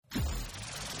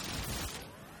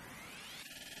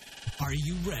Are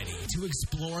you ready to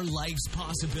explore life's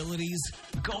possibilities?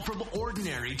 Go from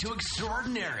ordinary to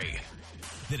extraordinary.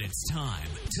 Then it's time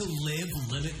to live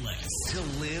limitless. To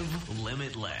live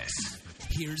limitless.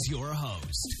 Here's your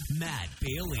host, Matt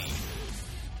Bailey.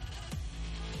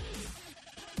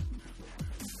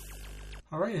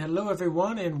 All right, hello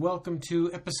everyone, and welcome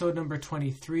to episode number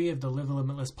 23 of the Live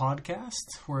Limitless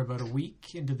podcast. We're about a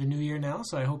week into the new year now,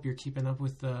 so I hope you're keeping up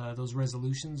with those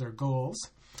resolutions or goals.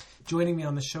 Joining me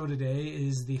on the show today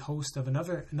is the host of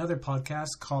another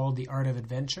podcast called The Art of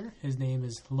Adventure. His name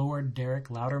is Lord Derek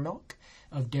Loudermilk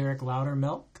of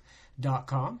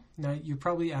DerekLoudermilk.com. Now, you're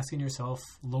probably asking yourself,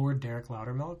 Lord Derek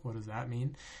Loudermilk, what does that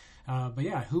mean? But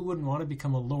yeah, who wouldn't want to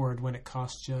become a lord when it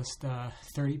costs just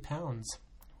 30 pounds?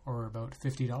 Or about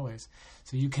 $50.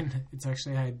 So you can, it's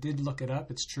actually, I did look it up,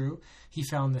 it's true. He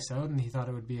found this out and he thought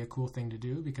it would be a cool thing to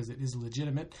do because it is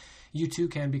legitimate. You too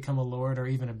can become a lord or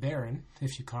even a baron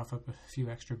if you cough up a few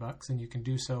extra bucks, and you can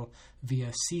do so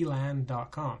via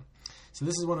sealand.com. So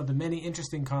this is one of the many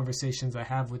interesting conversations I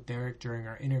have with Derek during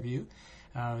our interview.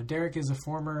 Derek is a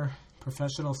former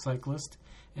professional cyclist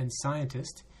and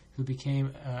scientist who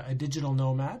became a digital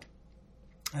nomad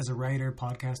as a writer,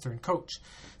 podcaster, and coach.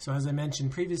 So as I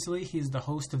mentioned previously, he is the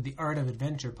host of the Art of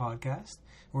Adventure podcast,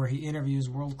 where he interviews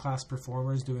world-class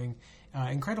performers doing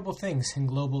incredible things in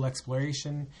global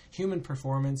exploration, human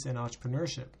performance, and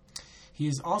entrepreneurship. He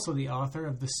is also the author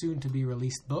of the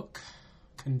soon-to-be-released book,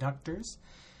 Conductors,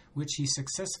 which he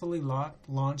successfully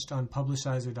launched on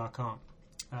Publishizer.com.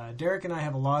 Derek and I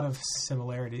have a lot of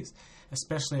similarities,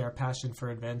 especially our passion for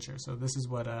adventure. So this is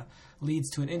what leads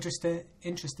to an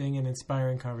interesting and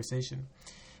inspiring conversation.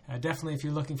 Definitely, if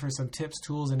you're looking for some tips,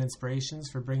 tools, and inspirations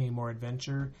for bringing more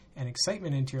adventure and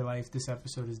excitement into your life, this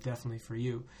episode is definitely for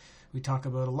you. We talk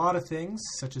about a lot of things,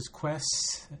 such as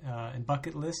quests and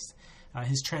bucket lists,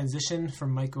 his transition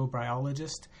from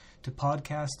microbiologist to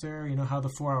podcaster, how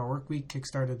the 4-Hour Workweek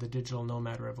kickstarted the digital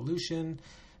nomad revolution,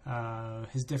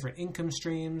 his different income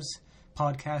streams,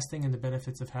 podcasting and the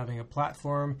benefits of having a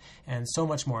platform, and so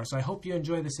much more. So I hope you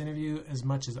enjoy this interview as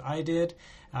much as I did.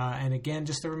 And again,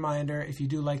 just a reminder, if you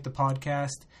do like the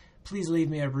podcast, please leave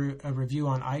me a review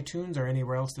on iTunes or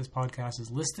anywhere else this podcast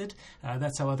is listed.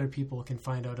 That's how other people can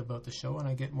find out about the show and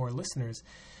I get more listeners,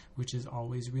 which is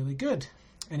always really good.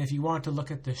 And if you want to look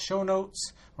at the show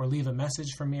notes or leave a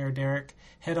message from me or Derek,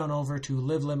 head on over to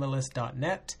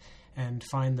livelimitless.net and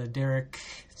find the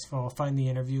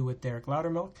interview with Derek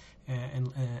Loudermilk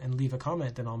and leave a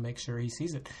comment, and I'll make sure he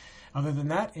sees it. Other than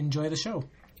that, enjoy the show.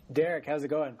 Derek, how's it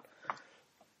going?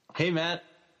 Hey, Matt.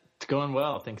 It's going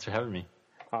well. Thanks for having me.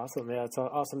 Awesome. Yeah, it's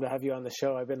awesome to have you on the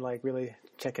show. I've been really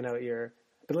checking out been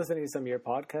listening to some of your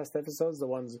podcast episodes, the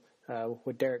ones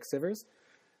with Derek Sivers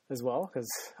as well, because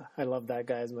I love that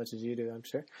guy as much as you do, I'm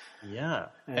sure. Yeah.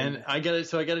 And I got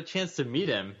a chance to meet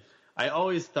him. I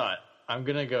always thought, I'm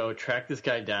going to go track this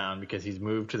guy down because he's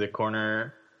moved to the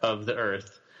corner of the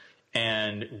earth.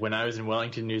 And when I was in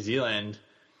Wellington, New Zealand,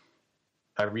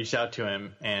 I reached out to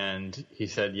him and he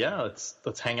said, yeah,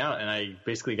 let's hang out. And I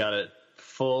basically got a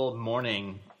full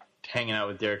morning hanging out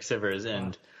with Derek Sivers,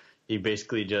 and he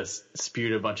basically just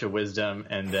spewed a bunch of wisdom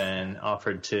and then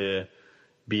offered to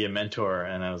be a mentor.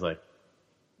 And I was like,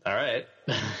 all right.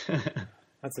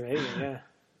 That's amazing. Yeah.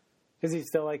 Is he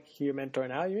still your mentor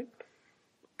now? You mean?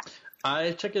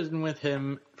 I check in with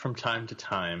him from time to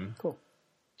time. Cool.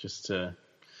 Just to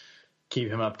keep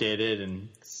him updated and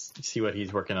see what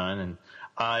he's working on. And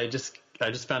I just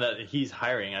found out that he's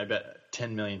hiring. I bet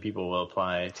 10 million people will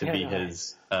apply to be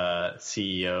his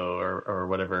CEO or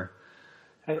whatever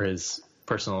for his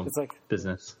personal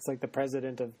business. It's like the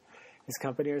president of his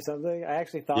company or something. I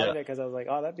actually thought of it because I was like,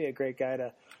 oh, that'd be a great guy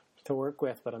to work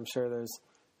with. But I'm sure there's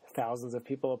thousands of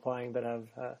people applying that have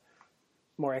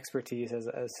more expertise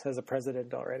as a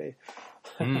president already.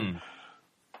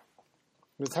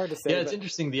 It's hard to say. Yeah, it's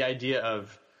interesting, the idea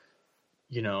of,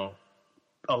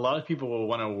 a lot of people will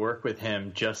want to work with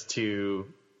him just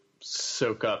to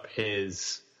soak up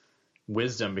his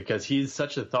wisdom because he's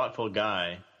such a thoughtful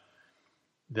guy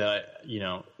that,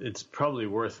 it's probably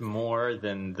worth more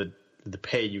than the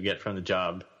pay you get from the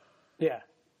job. Yeah.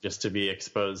 Just to be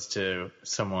exposed to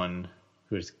someone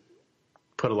who's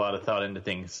put a lot of thought into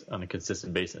things on a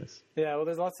consistent basis. Yeah, well,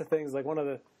 there's lots of things. Like one of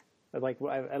the,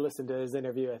 I listened to his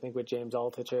interview, I think, with James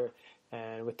Altucher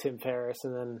and with Tim Ferriss,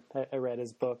 and then I read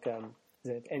his book,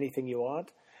 is it Anything You Want?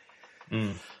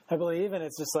 I believe, and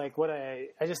it's just I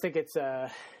just think it's,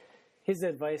 his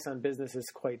advice on business is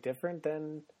quite different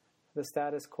than the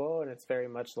status quo, and it's very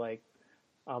much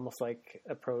almost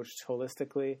approached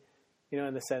holistically,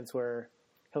 in the sense where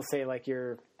he'll say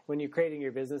when you're creating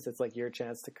your business, it's your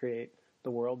chance to create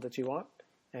the world that you want.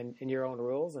 and your own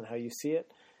rules and how you see it.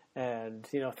 And,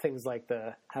 things like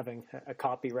having a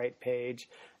copyright page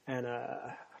and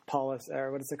a policy,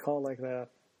 or what is it called? Like that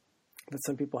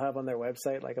some people have on their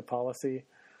website, like a policy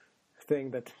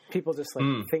thing that people just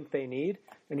think they need.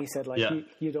 And he said,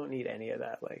 you don't need any of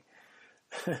that. Like,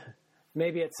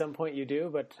 maybe at some point you do,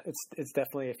 but it's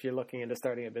definitely, if you're looking into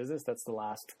starting a business, that's the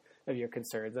last of your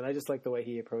concerns. And I just like the way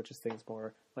he approaches things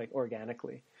more like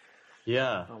organically.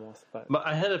 Yeah. Almost. But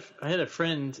I had a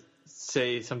friend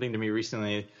say something to me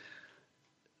recently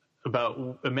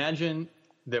about, imagine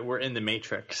that we're in the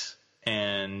Matrix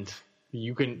and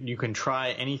you can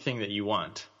try anything that you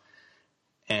want.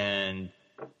 And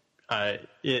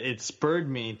it spurred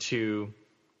me to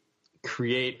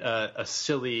create a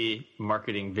silly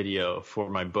marketing video for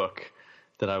my book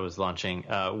that I was launching,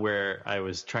 where I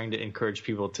was trying to encourage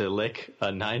people to lick a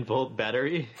 9-volt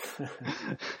battery.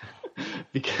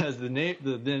 Because the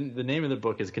name of the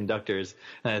book is Conductors,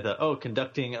 and I thought,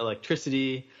 conducting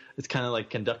electricity, it's kind of like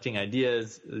conducting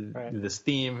ideas, right. This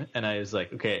theme, and I was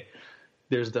like, okay,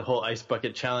 there's the whole ice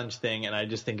bucket challenge thing, and I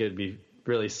just think it would be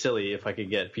really silly if I could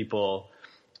get people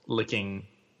licking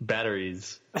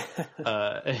batteries, like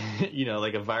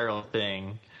a viral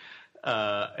thing,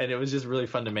 and it was just really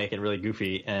fun to make and really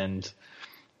goofy, and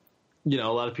a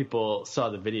lot of people saw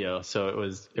the video, so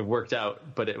it worked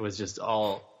out, but it's just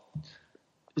all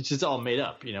made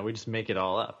up. We just make it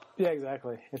all up. Yeah,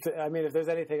 exactly. If there's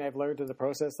anything I've learned in the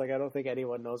process, like I don't think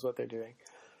anyone knows what they're doing.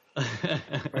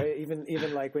 Right? Even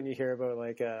like when you hear about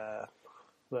like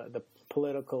the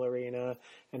political arena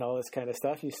and all this kind of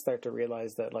stuff, you start to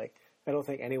realize that like I don't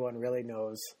think anyone really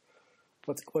knows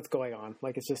what's going on.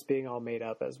 Like it's just being all made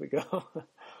up as we go.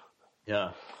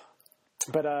 Yeah.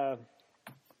 But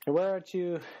where aren't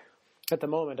you at the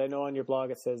moment? I know on your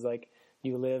blog it says like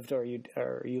you lived in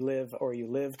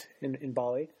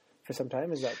Bali for some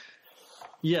time. Is that?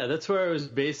 Yeah, that's where I was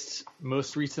based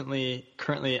most recently.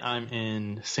 Currently, I'm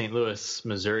in St. Louis,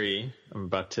 Missouri. I'm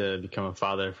about to become a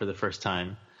father for the first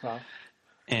time. Wow.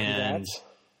 And congrats.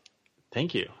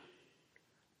 Thank you.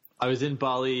 I was in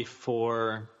Bali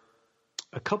for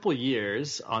a couple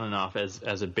years on and off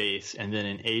as a base, and then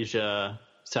in Asia,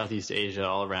 Southeast Asia,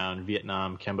 all around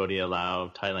Vietnam, Cambodia,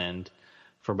 Laos, Thailand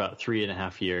for about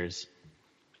 3.5 years.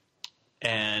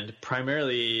 And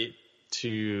primarily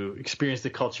to experience the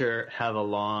culture, have a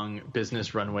long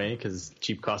business runway because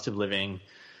cheap cost of living,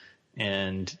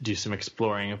 and do some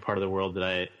exploring of part of the world that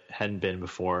I hadn't been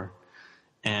before.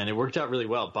 And it worked out really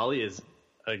well. Bali is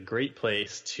a great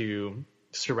place to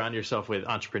surround yourself with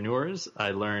entrepreneurs.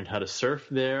 I learned how to surf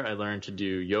there. I learned to do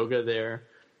yoga there.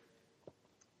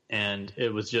 And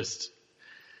it was just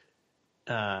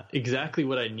exactly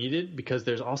what I needed, because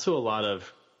there's also a lot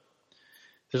of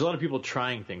people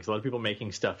trying things, a lot of people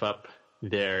making stuff up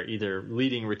there, either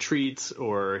leading retreats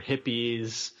or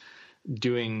hippies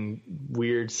doing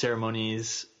weird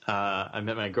ceremonies. I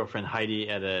met my girlfriend Heidi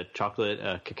at a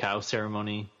cacao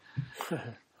ceremony.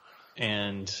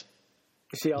 And is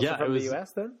she also from the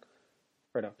U.S. then?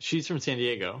 Or no? She's from San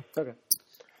Diego. Okay.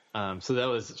 So that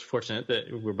was fortunate that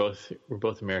we're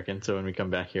both American. So when we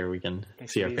come back here, we can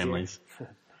see our families.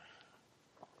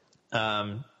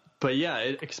 But yeah,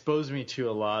 it exposed me to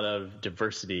a lot of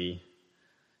diversity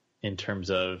in terms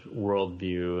of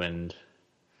worldview and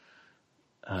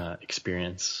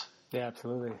experience. Yeah,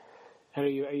 absolutely. And are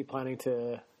you planning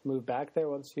to move back there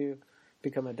once you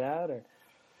become a dad? Or?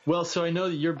 Well, so I know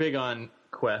that you're big on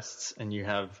quests, and you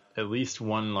have at least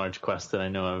one large quest that I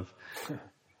know of.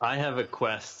 I have a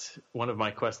quest. One of my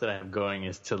quests that I have going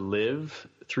is to live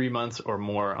 3 months or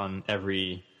more on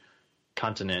every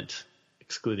continent,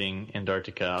 excluding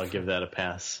Antarctica. I'll give that a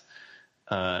pass,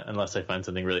 unless I find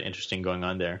something really interesting going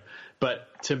on there.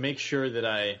 But to make sure that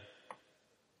I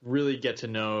really get to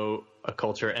know a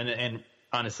culture, and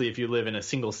honestly, if you live in a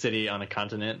single city on a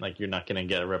continent, like you're not going to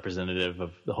get a representative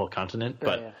of the whole continent.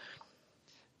 But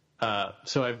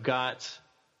so I've got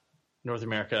North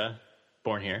America,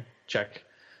 born here, check.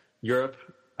 Europe,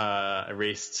 I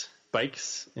raced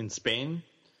bikes in Spain.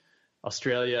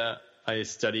 Australia, I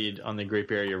studied on the Great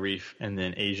Barrier Reef, and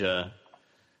then Asia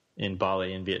in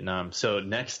Bali and Vietnam. So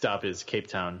next stop is Cape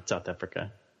Town, South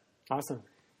Africa. Awesome.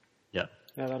 Yeah.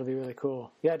 Yeah, that'll be really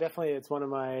cool. Yeah, definitely. It's one of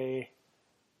my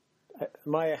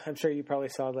I'm sure you probably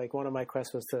saw, like, one of my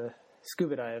quests was to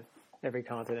scuba dive every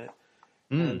continent.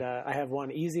 And I have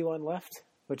one easy one left,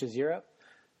 which is Europe,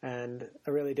 and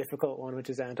a really difficult one, which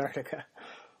is Antarctica.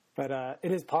 But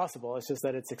it is possible. It's just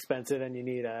that it's expensive and you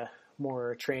need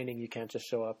more training. You can't just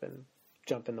show up and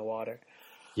jump in the water.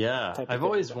 Yeah, I've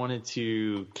always wanted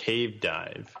to cave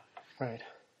dive. Right.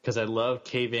 Because I love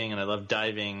caving and I love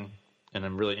diving, and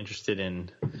I'm really interested in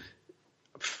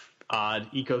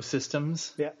odd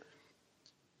ecosystems. Yeah.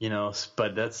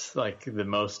 But that's like the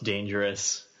most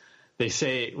dangerous. They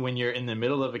say when you're in the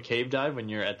middle of a cave dive, when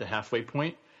you're at the halfway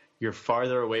point, you're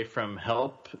farther away from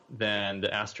help than the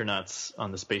astronauts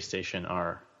on the space station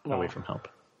are away from help.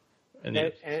 And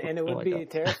it would be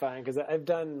terrifying because I've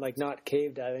done like not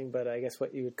cave diving, but I guess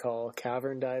what you would call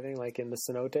cavern diving, like in the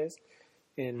cenotes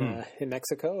in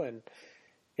Mexico, and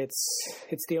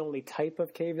it's the only type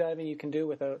of cave diving you can do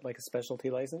without like a specialty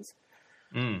license.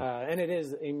 And it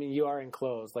is. I mean, you are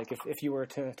enclosed. Like if you were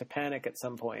to panic at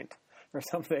some point or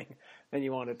something, and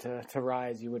you wanted to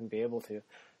rise, you wouldn't be able to.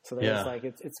 So there's like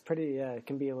it's pretty. It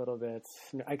can be a little bit.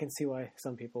 I can see why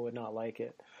some people would not like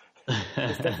it.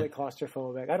 It's definitely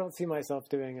claustrophobic. I don't see myself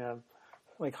doing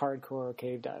like hardcore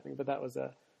cave diving, but that was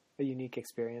a unique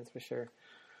experience for sure.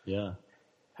 Yeah,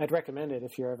 I'd recommend it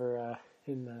if you're ever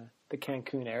in the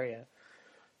Cancun area.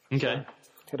 Okay,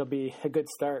 it'll be a good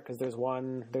start because there's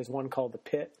one called the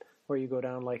Pit where you go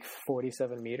down like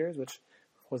 47 meters, which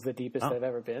was the deepest I've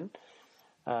ever been.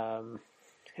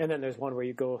 And then there's one where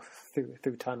you go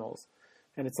through tunnels,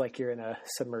 and it's like you're in a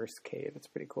submersed cave. It's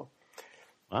pretty cool.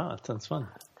 Wow, that sounds fun.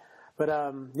 But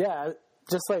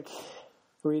just like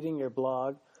reading your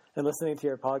blog and listening to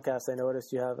your podcast, I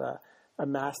noticed you have a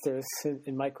master's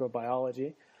in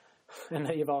microbiology, and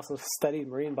that you've also studied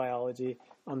marine biology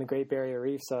on the Great Barrier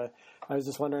Reef. So I was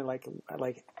just wondering, like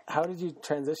how did you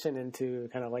transition into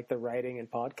kind of like the writing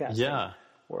and podcasting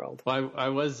world? Well, I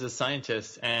was a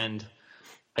scientist, and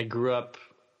I grew up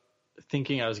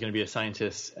thinking I was going to be a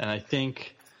scientist, and I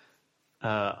think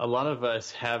a lot of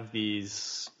us have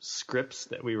these scripts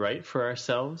that we write for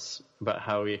ourselves about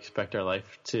how we expect our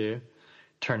life to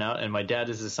turn out. And my dad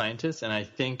is a scientist, and I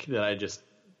think that I just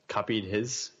copied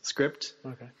his script.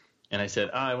 Okay. And I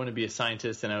said, I want to be a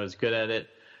scientist, and I was good at it.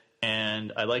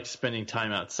 And I liked spending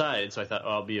time outside, so I thought,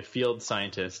 I'll be a field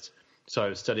scientist. So I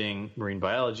was studying marine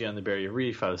biology on the Barrier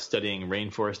Reef. I was studying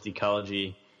rainforest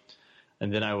ecology.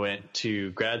 And then I went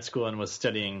to grad school and was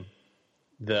studying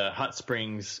the hot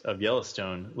springs of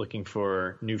Yellowstone, looking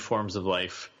for new forms of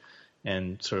life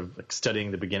and sort of like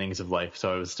studying the beginnings of life.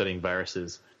 So I was studying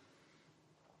viruses.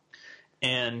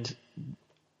 And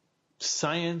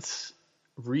science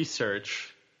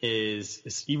research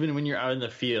is even when you're out in the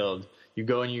field, you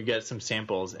go and you get some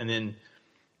samples, and then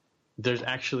there's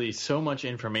actually so much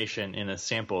information in a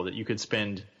sample that you could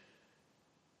spend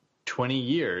 20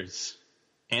 years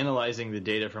analyzing the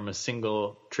data from a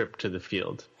single trip to the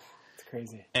field. It's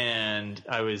crazy. And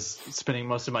I was spending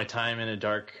most of my time in a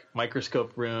dark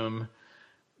microscope room.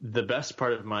 The best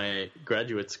part of my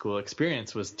graduate school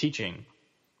experience was teaching.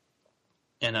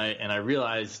 And I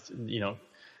realized,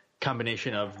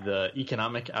 combination of the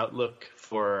economic outlook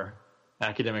for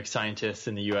academic scientists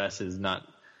in the U.S. is not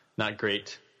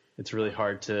great. It's really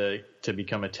hard to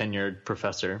become a tenured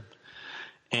professor.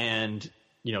 And,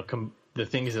 the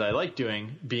things that I like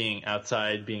doing, being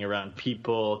outside, being around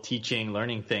people, teaching,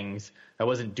 learning things, I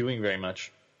wasn't doing very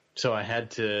much. So I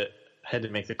had to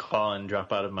make the call and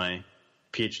drop out of my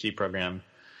PhD program.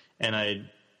 And I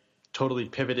totally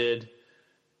pivoted,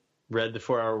 read the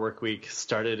 4-Hour Workweek,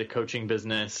 started a coaching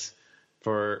business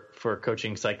for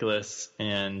coaching cyclists,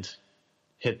 and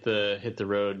hit the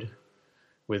road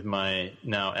with my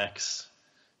now ex,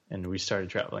 and we started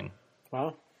traveling.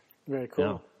 Wow, very cool.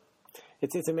 Yeah.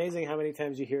 It's amazing how many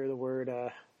times you hear the word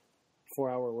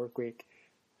 4-Hour Workweek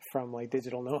from like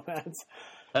digital nomads.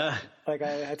 Like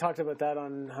I talked about that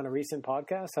on a recent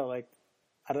podcast. How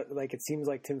it seems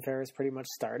like Tim Ferriss pretty much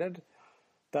started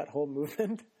that whole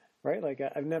movement, right? Like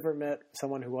I've never met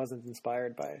someone who wasn't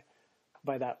inspired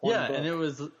by that one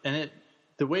book. And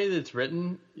the way that it's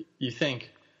written, you think,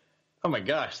 oh my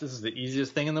gosh, this is the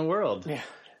easiest thing in the world. Yeah,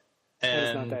 and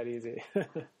it's not that easy.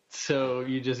 So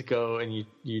you just go and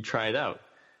you try it out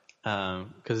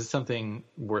because it's something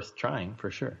worth trying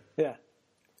for sure. Yeah,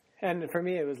 and for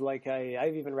me, it was like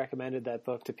I've even recommended that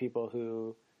book to people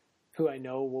who I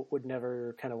know would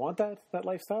never kind of want that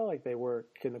lifestyle. Like they work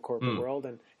in the corporate world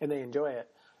and they enjoy it.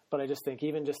 But I just think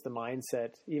even just the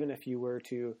mindset, even if you were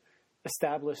to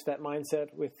establish that mindset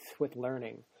with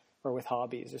learning or with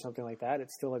hobbies or something like that,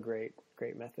 it's still a great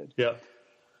method. Yeah.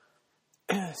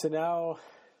 So now,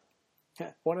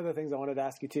 one of the things I wanted to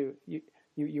ask you too,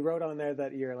 you wrote on there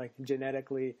that you're like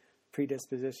genetically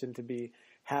predispositioned to be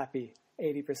happy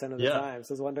 80% of the time.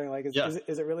 So I was wondering, like,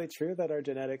 is it really true that our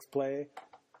genetics play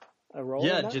a role in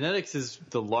that? Yeah, genetics is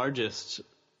the largest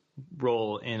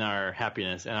role in our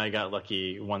happiness, and I got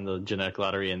lucky, won the genetic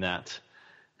lottery in that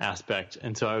aspect.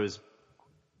 And so I was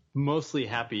mostly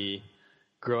happy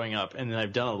growing up, and then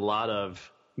I've done a lot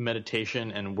of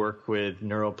meditation and work with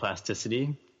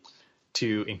neuroplasticity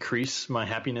to increase my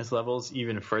happiness levels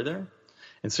even further.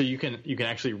 And so you can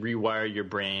actually rewire your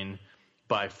brain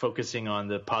by focusing on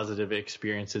the positive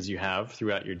experiences you have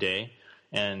throughout your day.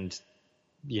 And,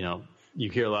 you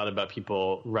hear a lot about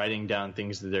people writing down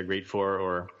things that they're grateful for,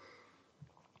 or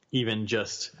even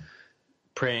just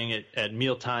praying at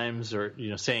meal times, or,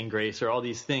 saying grace, or all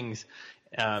these things,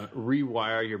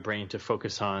 rewire your brain to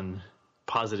focus on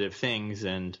positive things.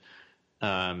 And,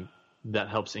 that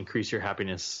helps increase your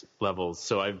happiness levels.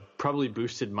 So I've probably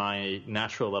boosted my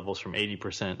natural levels from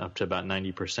 80% up to about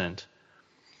 90%.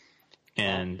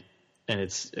 And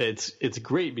it's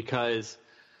great because,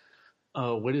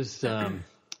 what is,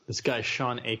 this guy,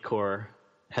 Sean Achor,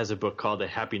 has a book called The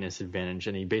Happiness Advantage.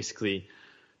 And he basically,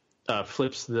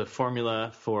 flips the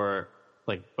formula for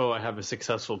like, I have a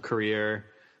successful career.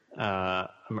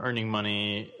 I'm earning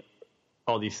money.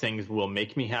 All these things will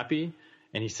make me happy.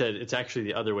 And he said it's actually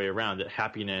the other way around, that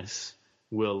happiness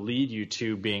will lead you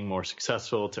to being more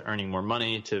successful, to earning more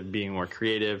money, to being more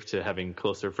creative, to having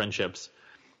closer friendships.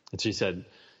 And so he said,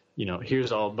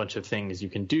 here's all a bunch of things you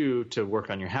can do to work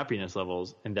on your happiness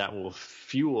levels, and that will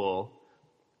fuel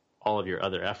all of your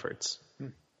other efforts,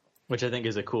 which I think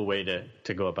is a cool way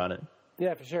to go about it.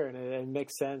 Yeah, for sure. And it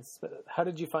makes sense. But how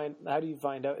do you find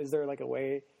out? Is there like a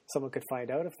way someone could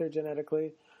find out if they're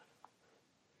genetically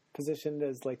positioned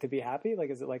as like to be happy? Like,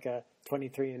 is it like a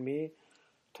 23andMe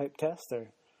type test, or?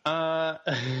 I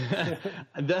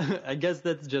guess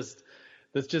that's just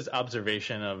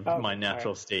observation of my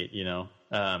natural state,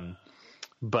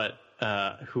 But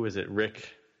who is it?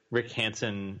 Rick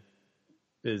Hansen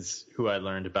is who I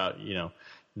learned about.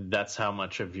 That's how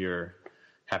much of your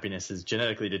happiness is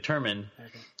genetically determined.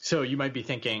 Okay. So you might be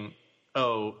thinking,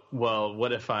 oh, well,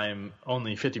 what if I'm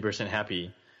only 50%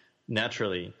 happy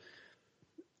naturally?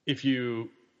 If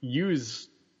you use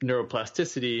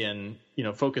neuroplasticity and,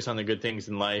 focus on the good things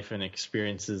in life and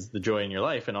experiences the joy in your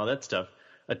life and all that stuff,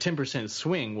 a 10%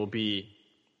 swing will be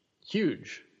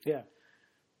huge. Yeah.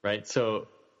 Right. So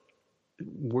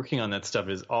working on that stuff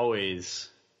is always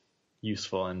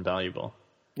useful and valuable.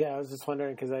 Yeah. I was just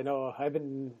wondering, cause I know I've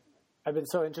been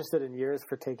so interested in years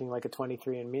for taking like a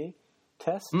 23andMe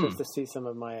test just to see some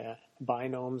of my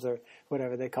binomes or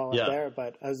whatever they call it there.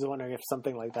 But I was wondering if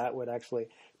something like that would actually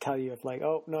tell you if like,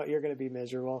 oh no, you're going to be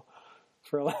miserable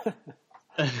for a lot.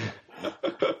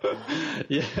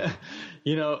 Yeah.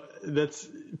 That's,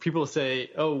 people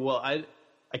say, oh, well, I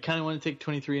kind of want to take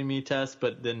 23andMe test,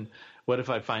 but then what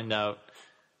if I find out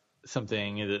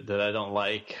something that I don't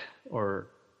like or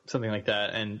something like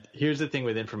that? And here's the thing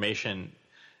with information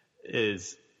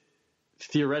is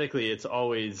theoretically it's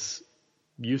always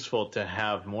useful to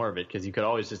have more of it, because you could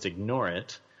always just ignore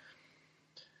it.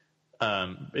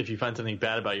 If you find something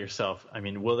bad about yourself, I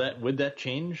mean, would that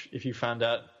change if you found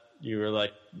out you were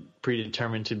like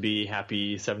predetermined to be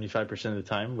happy 75% of the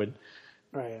time? Would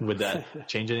that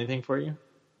change anything for you?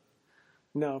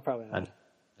 No, probably not.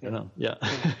 I don't know. Yeah.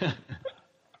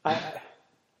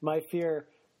 My fear,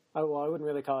 I wouldn't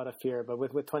really call it a fear, but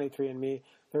with 23andMe,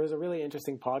 there was a really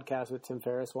interesting podcast with Tim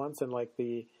Ferriss once, and like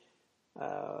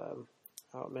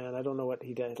oh man, I don't know what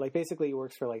he did. Like basically he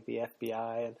works for like the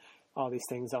FBI and all these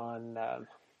things on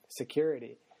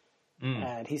security.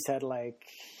 And he said like,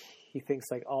 he thinks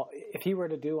like if he were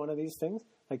to do one of these things,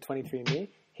 like 23andMe,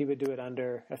 he would do it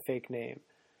under a fake name,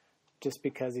 just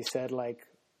because he said like,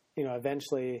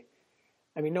 eventually,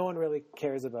 I mean, no one really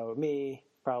cares about me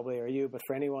probably, or you, but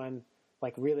for anyone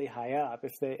like really high up,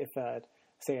 if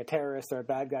say a terrorist or a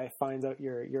bad guy finds out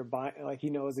you're like, he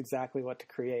knows exactly what to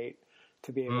create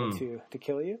to be able to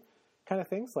kill you, kind of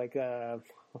things, like a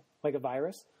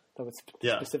virus that would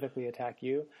specifically attack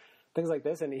you, things like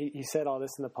this. And he said all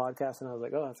this in the podcast, and I was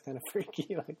like, oh, that's kind of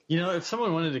freaky. Like, if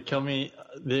someone wanted to kill me,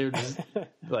 they would just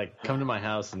like come to my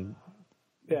house and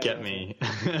get me.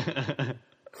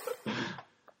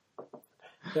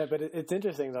 Yeah, but it's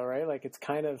interesting though, right? Like it's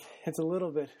a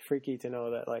little bit freaky to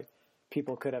know that like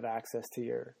people could have access to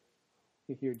your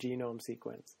genome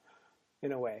sequence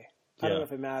in a way. I don't know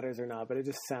if it matters or not, but it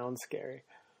just sounds scary.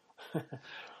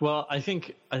 Well, I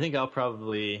think I'll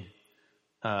probably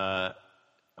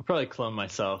clone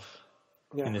myself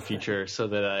in the future so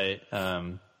that I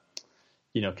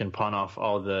can pawn off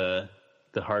all the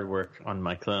hard work on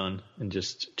my clone and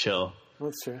just chill.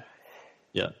 That's true.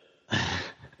 Yeah.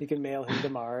 You can mail him to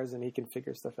Mars and he can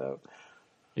figure stuff out.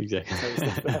 Exactly.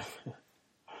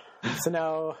 So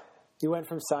now you went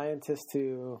from scientist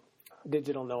to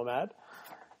digital nomad,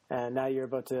 and now you're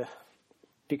about to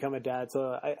become a dad.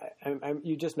 So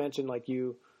you just mentioned like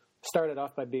you started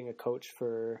off by being a coach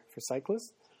for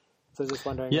cyclists. So I was just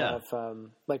wondering if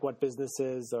like what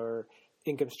businesses or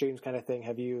income streams kind of thing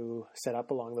have you set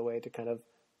up along the way to kind of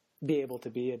be able to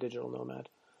be a digital nomad?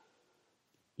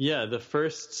 Yeah, the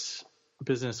first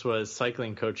business was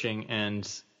cycling coaching, and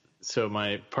so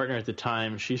my partner at the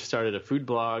time, she started a food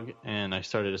blog, and I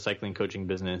started a cycling coaching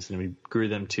business, and we grew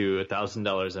them to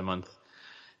 $1,000 a month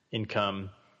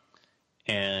income,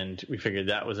 and we figured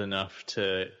that was enough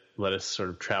to let us sort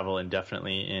of travel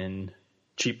indefinitely in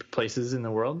cheap places in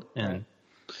the world, and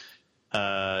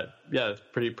yeah,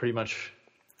 pretty much.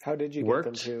 How did you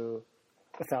worked. get them to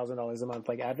 $1,000 a month?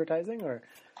 Like advertising, or?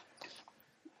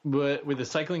 But with the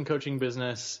cycling coaching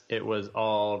business, it was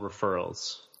all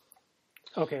referrals.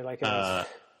 Okay, like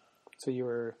so you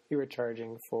were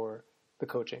charging for the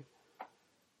coaching.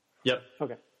 Yep.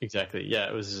 Okay. Exactly. Yeah,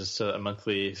 it was just a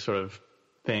monthly sort of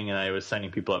thing, and I was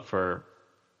signing people up for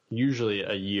usually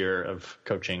a year of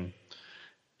coaching,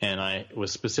 and I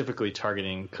was specifically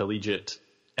targeting collegiate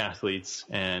athletes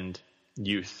and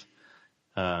youth.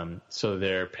 So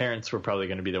their parents were probably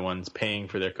going to be the ones paying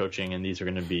for their coaching, and these are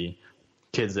going to be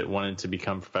kids that wanted to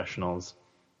become professionals.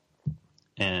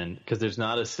 And because there's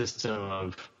not a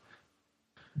system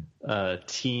of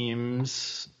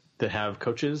teams that have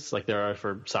coaches like there are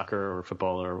for soccer or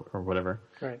football or whatever.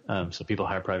 Right. So people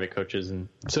hire private coaches, and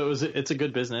so it's a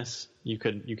good business. You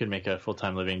could make a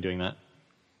full-time living doing that.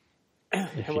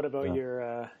 And what about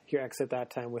your ex at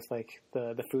that time with like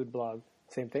the food blog?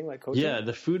 Same thing, like coaching? Yeah,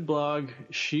 the food blog,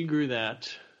 she grew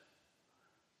that.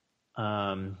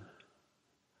 How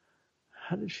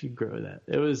did she grow that?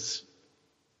 It was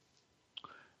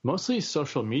mostly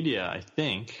social media, I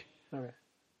think. Okay.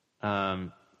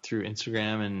 Through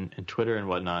Instagram and Twitter and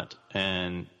whatnot.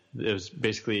 And it was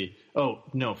basically,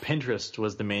 Pinterest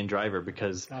was the main driver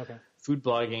because food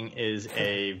blogging is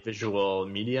a visual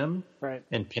medium. Right.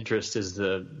 And Pinterest is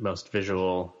the most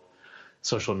visual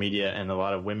social media, and a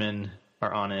lot of women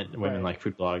are on it. Women like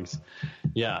food blogs.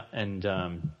 Yeah. And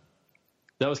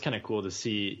that was kind of cool to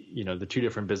see, the two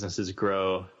different businesses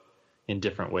grow in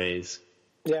different ways.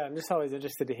 Yeah, I'm just always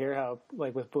interested to hear how,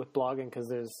 like with blogging, because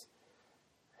there's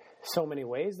so many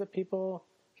ways that people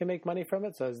can make money from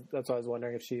it. So that's why I was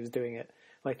wondering if she was doing it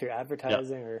like through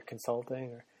advertising or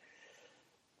consulting or.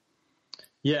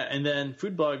 Yeah, and then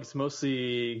food blogs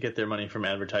mostly get their money from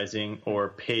advertising or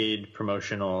paid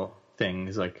promotional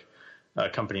things. Like a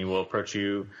company will approach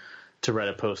you to write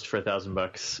a post for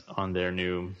 $1,000 on their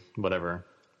new whatever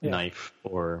knife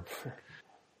or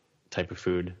type of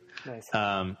food. Nice.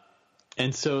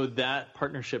 And so that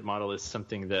partnership model is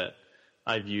something that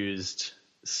I've used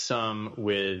some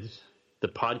with the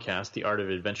podcast, The Art of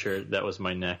Adventure. That was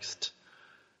my the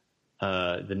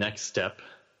next step.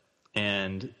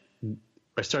 And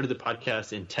I started the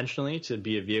podcast intentionally to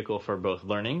be a vehicle for both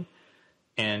learning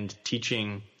and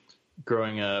teaching,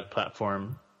 growing a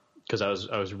platform, because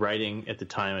I was writing at the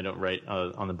time. I don't write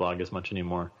on the blog as much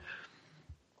anymore.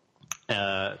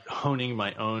 Honing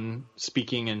my own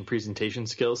speaking and presentation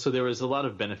skills. So there was a lot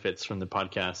of benefits from the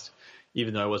podcast,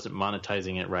 even though I wasn't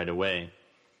monetizing it right away.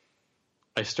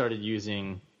 I started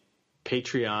using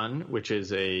Patreon, which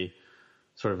is a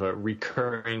sort of a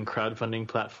recurring crowdfunding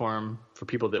platform for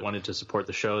people that wanted to support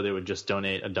the show. They would just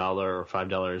donate $1 or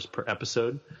 $5 per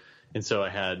episode. And so I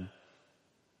had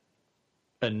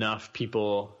enough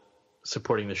people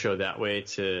supporting the show that way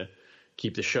to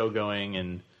keep the show going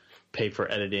and pay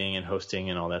for editing and hosting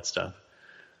and all that stuff.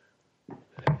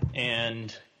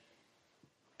 And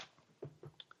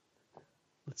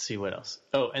let's see what else.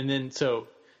 Oh, and then so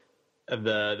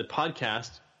the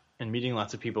podcast and meeting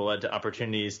lots of people led to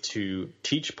opportunities to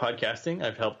teach podcasting.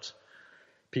 I've helped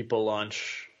people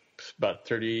launch, about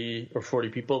 30 or 40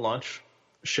 people launch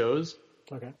shows.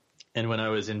 Okay. And when I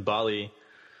was in Bali,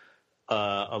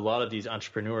 a lot of these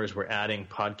entrepreneurs were adding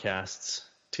podcasts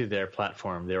to their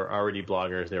platform. They were already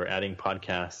bloggers. They were adding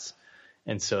podcasts.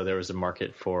 And so there was a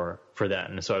market for that.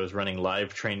 And so I was running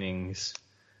live trainings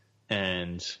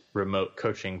and remote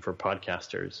coaching for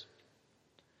podcasters.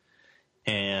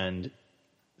 And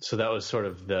so that was sort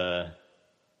of the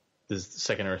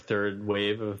second or third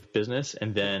wave of business.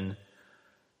 And then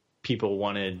people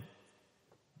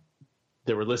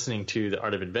they were listening to The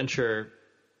Art of Adventure,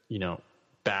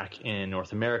 back in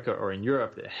North America or in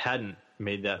Europe that hadn't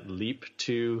made that leap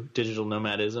to digital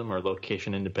nomadism or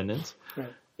location independence.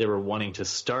 Right. They were wanting to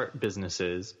start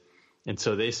businesses. And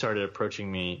so they started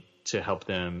approaching me to help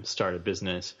them start a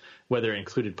business, whether it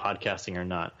included podcasting or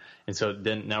not. And so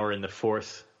then now we're in the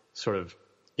fourth sort of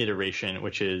iteration,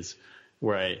 which is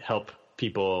where I help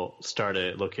people start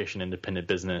a location independent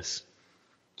business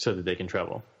so that they can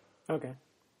travel. Okay.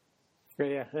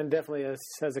 Great. Yeah. And definitely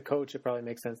as a coach, it probably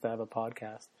makes sense to have a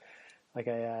podcast. Like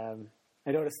I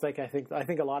I noticed, like, I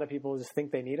think a lot of people just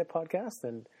think they need a podcast,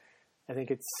 and I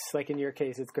think it's like in your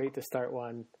case, it's great to start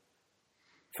one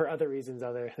for other reasons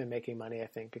other than making money. I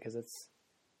think because it's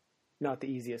not the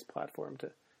easiest platform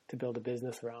to build a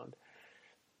business around,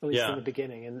 at least in the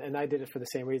beginning. And I did it for the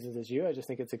same reasons as you. I just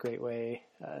think it's a great way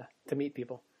to meet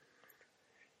people.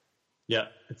 Yeah,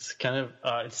 it's kind of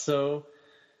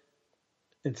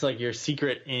it's like your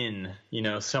secret in,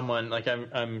 someone like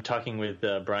I'm talking with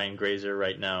Brian Grazer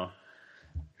right now,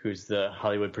 who's the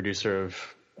Hollywood producer of.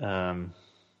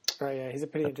 Right, yeah, he's a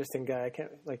pretty interesting guy.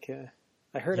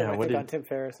 I heard him on Tim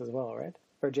Ferriss as well, right?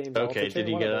 Or James. Okay, did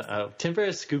he get? Tim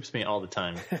Ferriss scoops me all the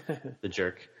time, the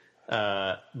jerk.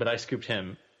 But I scooped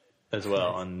him as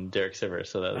well on Derek Sivers,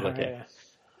 so that was okay.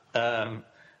 Yeah.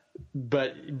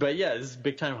 But yeah, this is a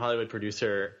big time Hollywood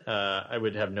producer. I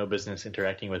would have no business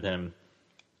interacting with him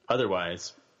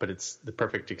otherwise, but it's the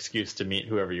perfect excuse to meet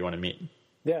whoever you want to meet.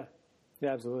 Yeah,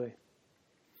 absolutely.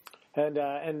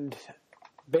 And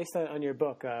based on your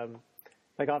book,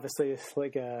 like obviously it's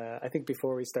like I think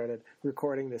before we started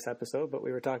recording this episode, but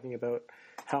we were talking about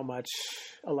how much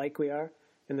alike we are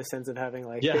in the sense of having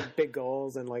like big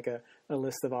goals and like a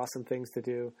list of awesome things to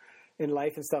do in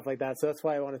life and stuff like that. So that's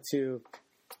why I wanted to.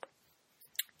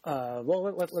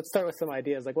 Let's start with some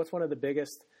ideas. Like, what's one of the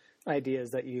biggest ideas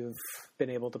that you've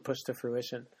been able to push to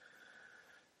fruition?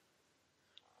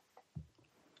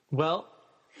 Well,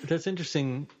 that's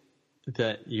interesting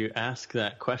that you ask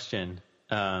that question,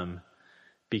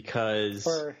 because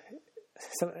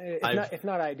if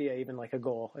not idea, even like a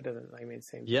goal. It doesn't. I mean,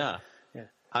 same. Yeah.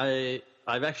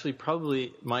 I've actually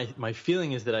probably my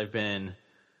feeling is that I've been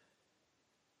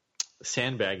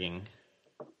sandbagging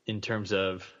in terms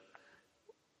of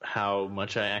how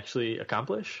much I actually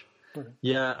accomplish. Mm-hmm.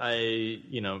 Yeah, I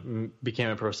became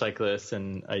a pro cyclist,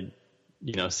 and I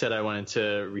said I wanted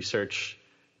to research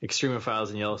extremophiles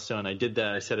in Yellowstone. I did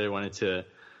that. I said I wanted to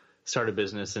start a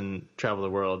business and travel the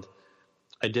world.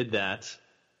 I did that,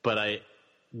 but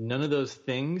none of those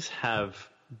things have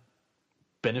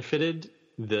benefited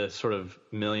the sort of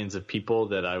millions of people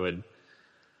that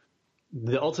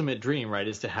the ultimate dream, right,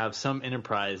 is to have some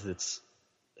enterprise that's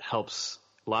helps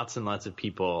lots and lots of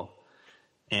people.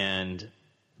 And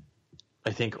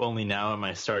I think only now am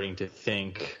I starting to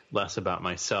think less about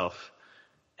myself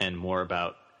and more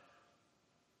about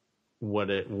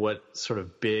what sort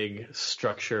of big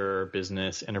structure,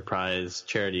 business, enterprise,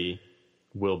 charity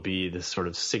will be the sort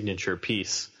of signature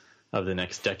piece of the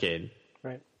next decade.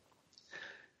 Right.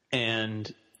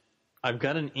 And I've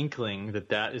got an inkling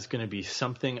that is going to be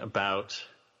something about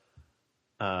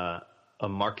a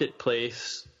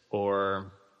marketplace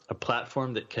or a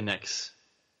platform that connects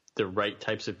the right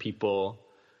types of people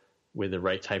with the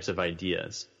right types of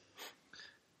ideas.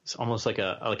 It's almost like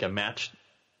a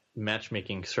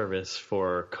matchmaking service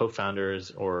for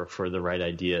co-founders or for the right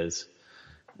ideas,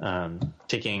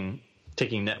 taking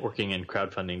networking and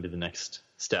crowdfunding to the next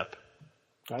step.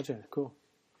 Gotcha. Cool.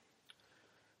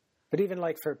 But even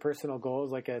like for personal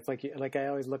goals, like I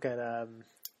always look at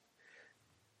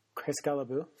Chris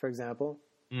Guillebeau, for example.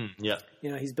 Yeah.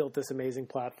 He's built this amazing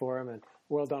platform, and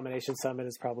World Domination Summit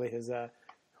is probably his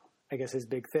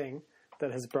big thing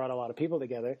that has brought a lot of people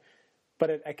together.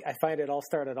 But I find it all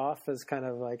started off as kind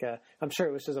of like I'm sure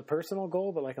it was just a personal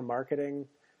goal, but like a marketing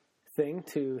thing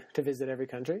to visit every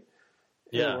country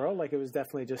in the world. Like it was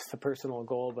definitely just a personal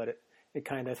goal, but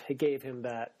it gave him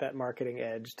that marketing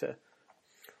edge to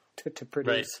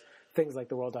produce things like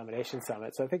the World Domination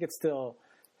Summit. So I think it's still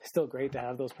great to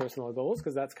have those personal goals,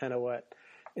 because that's kind of what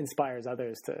inspires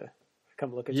others to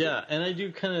come look at you. Yeah, and I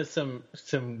do kind of some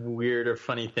weird or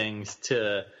funny things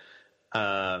to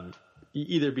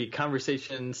either be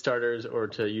conversation starters or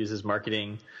to use as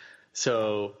marketing.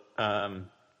 So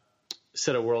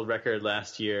set a world record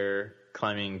last year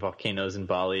climbing volcanoes in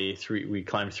Bali. We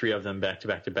climbed 3 of them back to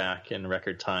back to back in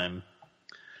record time.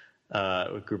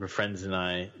 A group of friends and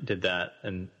I did that,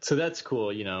 and so that's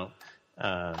cool.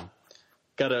 Got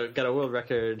a world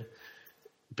record.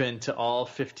 Been to all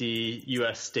 50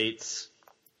 U.S. states.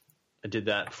 I did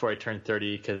that before I turned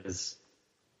 30 because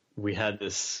we had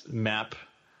this map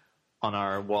on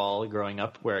our wall growing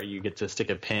up where you get to stick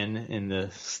a pin in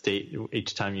the state.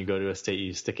 Each time you go to a state,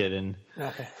 you stick it in.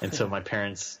 Okay. And so my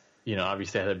parents,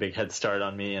 obviously had a big head start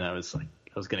on me, and I was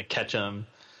going to catch them.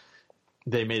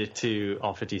 They made it to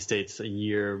all 50 states a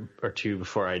year or 2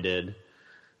 before I did.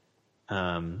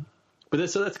 So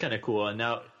that's kind of cool. And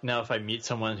now if I meet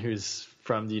someone who's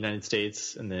from the United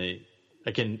States and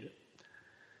I can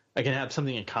have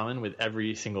something in common with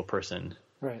every single person,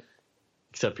 right?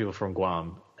 Except people from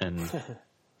Guam, and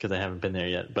because I haven't been there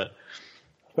yet. But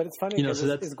it's funny because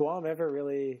is Guam ever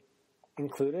really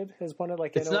included as one of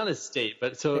like? It's not a state,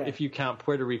 but so Yeah. if you count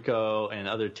Puerto Rico and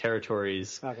other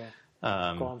territories, Okay.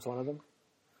 Guam's one of them.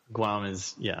 Guam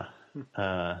is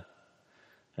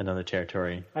another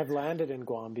territory. I've landed in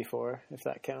Guam before, if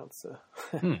that counts.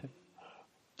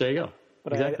 There you go.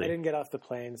 But Exactly. I didn't get off the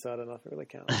plane, so I don't know if it really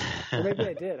counts. Or maybe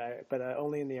I did, but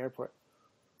only in the airport.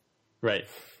 Right.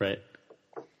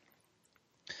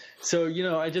 So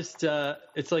I just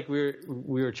it's like we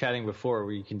were chatting before,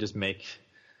 where you can just make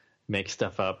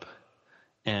stuff up,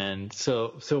 and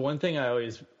so one thing I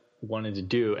always wanted to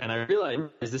do, and I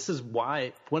realized this is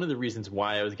why one of the reasons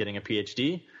why I was getting a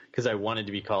PhD, because I wanted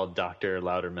to be called Dr.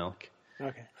 Loudermilk.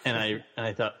 Okay. And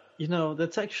I thought,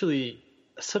 that's actually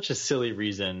such a silly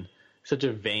reason, such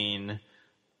a vain,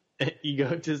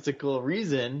 egotistical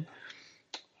reason.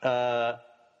 So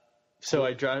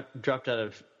I dropped out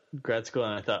of grad school,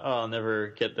 and I thought, I'll never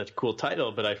get that cool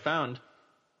title. But I found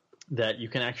that you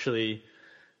can actually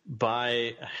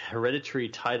buy a hereditary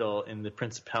title in the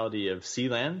Principality of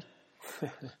Sealand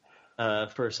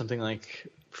for something like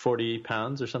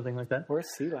 £40 or something like that. Where's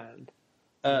Sealand?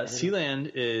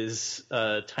 Sealand is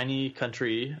a tiny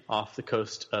country off the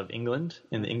coast of England,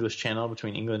 in the English Channel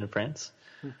between England and France.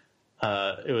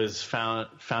 It was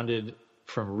founded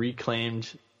from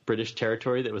reclaimed British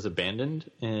territory that was abandoned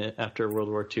after World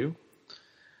War II.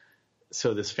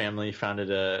 So this family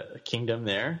founded a kingdom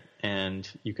there, and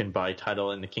you can buy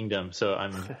title in the kingdom. So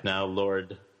I'm now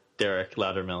Lord Derek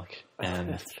Loudermilk, and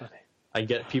That's funny. I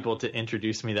get people to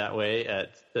introduce me that way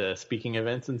at speaking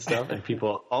events and stuff, and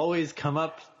people always come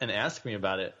up and ask me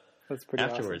about it That's pretty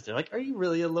afterwards. They're like, "Are you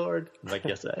really a lord?" I'm like,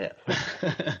 "Yes, I am."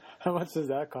 awesome. How much does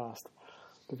that cost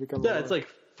to become? Yeah, it's like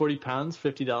 £40,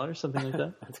 $50, something like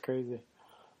that. That's crazy.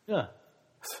 Yeah.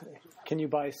 Can you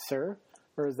buy Sir,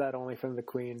 or is that only from the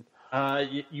Queen?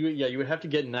 You would have to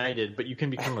get knighted, but you can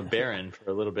become a baron for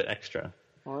a little bit extra.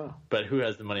 Wow, But who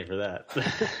has the money for that?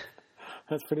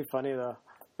 that's pretty funny though.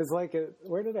 It's like,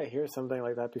 where did I hear something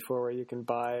like that before, where you can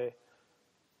buy?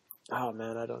 Oh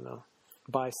man, I don't know.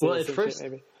 Buy Well, at citizenship, first,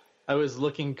 maybe. I was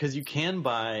looking, because you can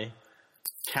buy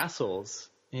castles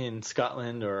in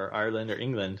Scotland or Ireland or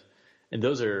England, and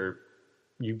those are,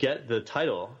 you get the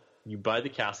title, you buy the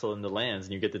castle and the lands,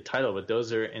 and you get the title, but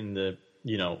those are in the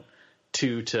 $2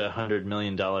 to $100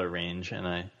 million range, and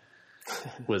I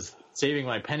was saving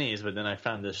my pennies, but then I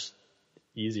found this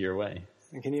easier way.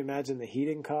 And can you imagine the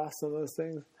heating costs of those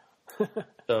things?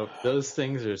 So those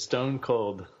things are stone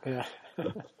cold. Yeah.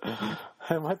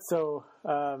 And so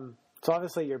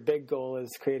obviously your big goal is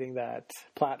creating that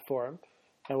platform.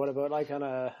 And what about like on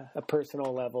a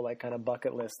personal level, like kind of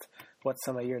bucket list? What's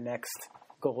some of your next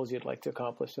goals you'd like to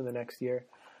accomplish in the next year?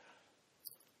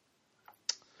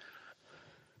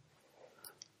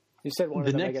 You said one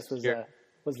of them, I guess,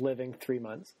 was living 3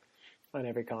 months on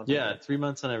every continent. Yeah, 3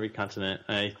 months on every continent.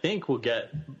 And I think we'll get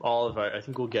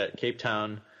we'll get Cape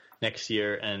Town next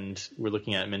year, and we're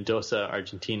looking at Mendoza,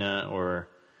 Argentina, or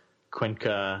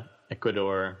Cuenca,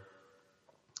 Ecuador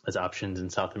as options in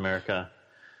South America.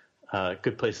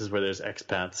 Good places where there's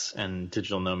expats and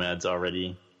digital nomads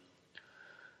already.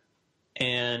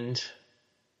 And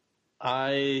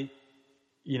I'll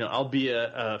be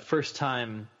a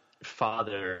first-time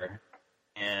father,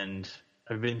 and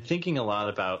I've been thinking a lot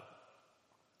about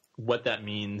what that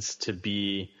means to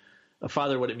be a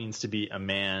father, what it means to be a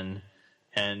man,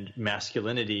 and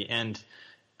masculinity. And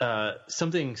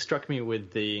something struck me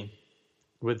with the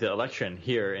election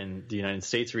here in the United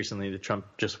States recently that Trump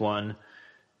just won.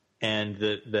 And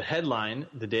the headline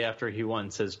the day after he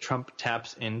won says, "Trump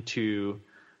taps into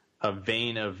a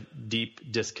vein of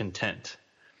deep discontent."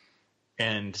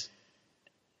 And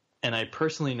I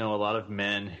personally know a lot of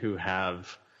men who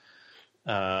have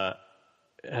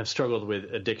struggled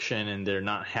with addiction, and they're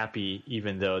not happy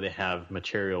even though they have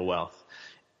material wealth.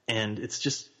 And it's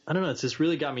just, I don't know, it's just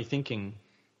really got me thinking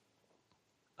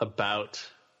about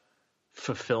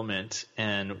fulfillment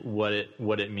and what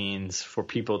it means for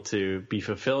people to be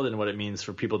fulfilled, and what it means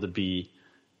for people to be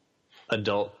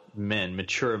adult men,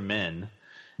 mature men.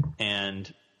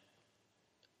 And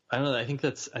I don't know, I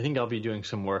think I'll be doing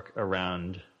some work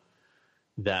around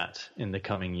that in the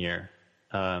coming year,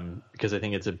 because I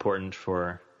think it's important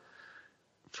for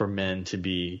men to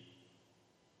be,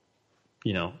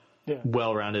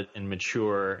 well-rounded and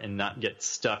mature, and not get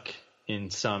stuck in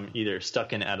either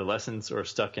stuck in adolescence or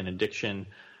stuck in addiction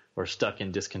or stuck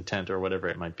in discontent or whatever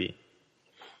it might be.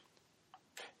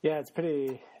 Yeah, it's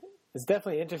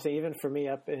definitely interesting, even for me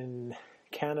up in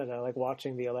Canada, like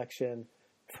watching the election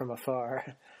from afar.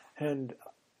 And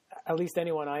at least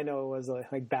anyone I know was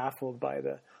like baffled by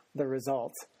the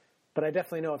results. But I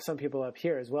definitely know of some people up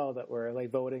here as well that were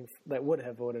like voting, that would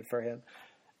have voted for him.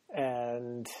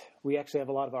 And we actually have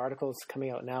a lot of articles coming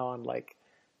out now on like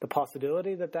the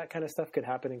possibility that that kind of stuff could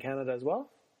happen in Canada as well.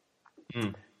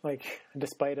 Like,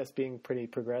 despite us being pretty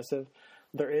progressive,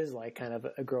 there is like kind of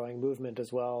a growing movement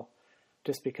as well,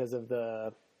 just because of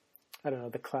the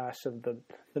clash of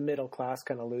the middle class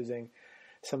kind of losing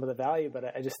some of the value.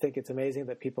 But I just think it's amazing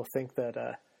that people think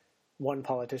that one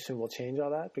politician will change all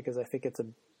that, because I think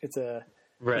it's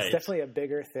definitely a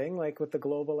bigger thing, like with the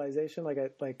globalization.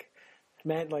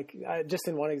 Just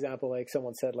in one example, like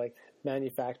someone said, like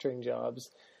manufacturing jobs,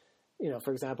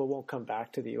 for example, won't come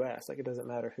back to the U.S. Like, it doesn't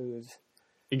matter who's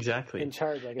exactly in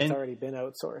charge. Like, it's already been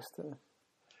outsourced.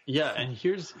 Yeah, and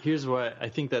here's what I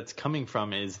think that's coming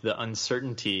from is the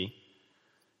uncertainty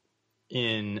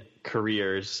in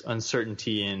careers,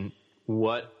 uncertainty in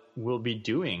what we'll be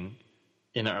doing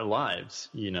in our lives.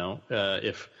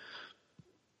 If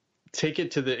take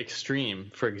it to the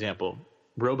extreme, for example,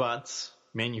 robots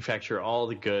manufacture all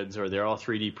the goods, or they're all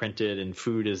 3D printed, and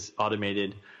food is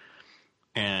automated,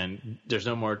 and there's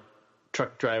no more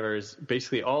truck drivers.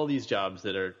 Basically, all these jobs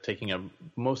that are taking up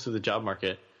most of the job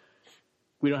market,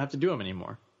 we don't have to do them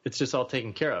anymore. It's just all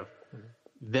taken care of.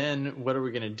 Then what are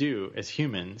we going to do as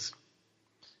humans?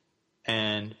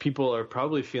 And people are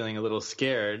probably feeling a little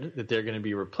scared that they're going to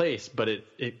be replaced, but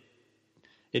it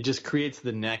just creates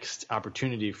the next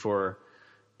opportunity for,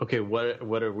 okay,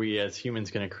 what are we as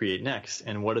humans going to create next?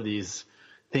 And what are these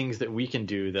things that we can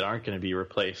do that aren't going to be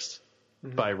replaced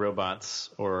by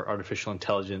robots or artificial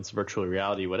intelligence, virtual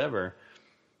reality, whatever?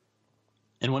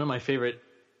 And one of my favorite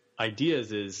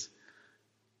ideas is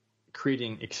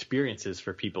creating experiences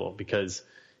for people, because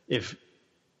if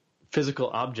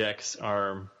physical objects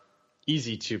are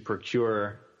easy to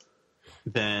procure,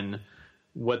 then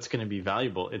what's going to be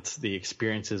valuable? It's the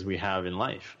experiences we have in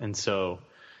life. And so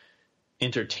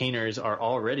entertainers are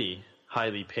already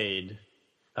highly paid.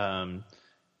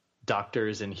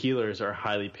 Doctors and healers are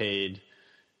highly paid.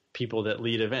 People that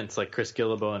lead events like Chris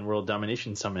Guillebeau and World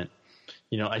Domination Summit.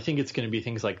 I think it's going to be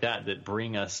things like that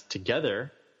bring us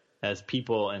together as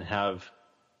people and have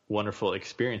wonderful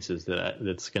experiences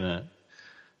that's going to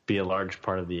be a large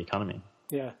part of the economy.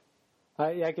 Yeah.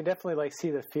 I can definitely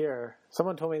see the fear.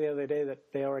 Someone told me the other day that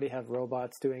they already have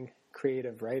robots doing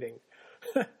creative writing,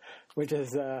 which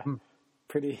is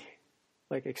pretty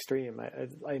extreme.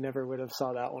 I never would have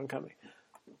saw that one coming,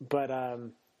 but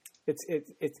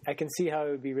it's I can see how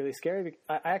it would be really scary.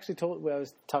 I actually I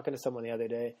was talking to someone the other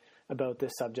day about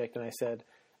this subject, and I said,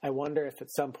 I wonder if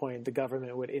at some point the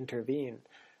government would intervene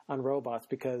on robots,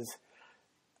 because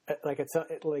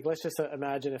let's just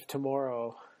imagine if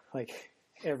tomorrow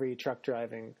every truck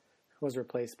driving was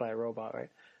replaced by a robot, right?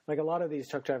 Like, a lot of these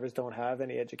truck drivers don't have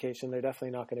any education. They're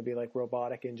definitely not going to be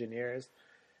robotic engineers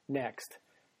next.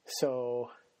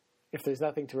 So if there's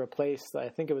nothing to replace, I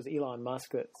think it was Elon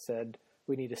Musk that said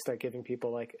we need to start giving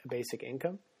people a basic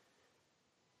income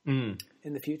in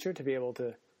the future to be able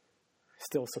to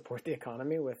still support the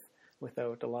economy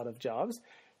without a lot of jobs.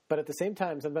 But at the same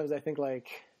time, sometimes I think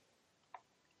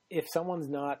if someone's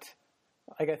not,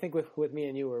 I think with me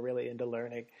and you, we're really into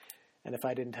learning. And if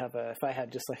I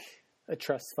had just a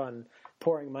trust fund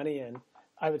pouring money in,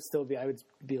 I would be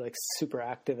super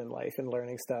active in life and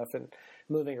learning stuff and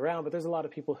moving around. But there's a lot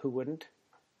of people who wouldn't,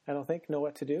 I don't think, know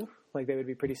what to do. They would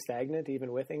be pretty stagnant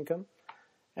even with income,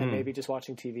 and maybe just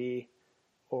watching TV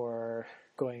or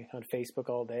going on Facebook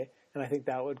all day. And I think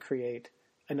that would create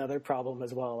another problem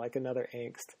as well, another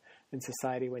angst in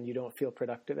society when you don't feel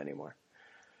productive anymore.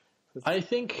 I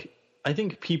think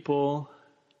it's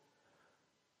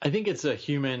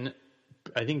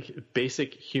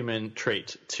basic human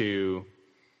trait to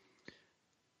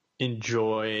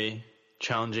enjoy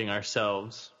challenging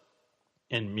ourselves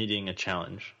and meeting a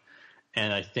challenge.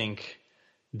 And I think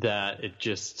that it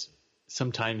just,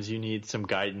 sometimes you need some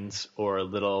guidance or a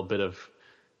little bit of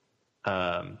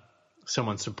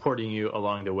someone supporting you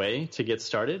along the way to get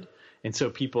started. And so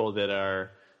people that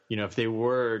are, if they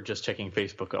were just checking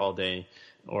Facebook all day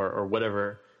or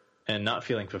whatever and not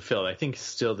feeling fulfilled, I think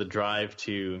still the drive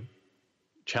to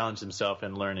challenge themselves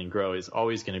and learn and grow is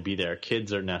always going to be there.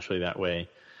 Kids are naturally that way.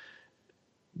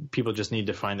 People just need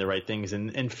to find the right things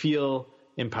and feel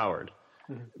empowered.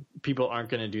 Mm-hmm. People aren't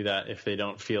going to do that if they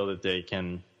don't feel that they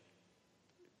can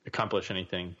accomplish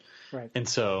anything. Right. And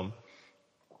so,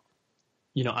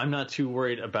 I'm not too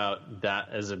worried about that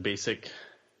as a basic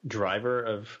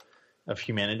driver of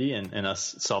humanity and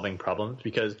us solving problems,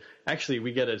 because actually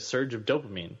we get a surge of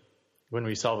dopamine when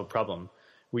we solve a problem.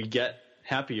 We get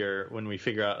happier when we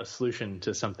figure out a solution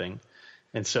to something.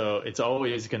 And so it's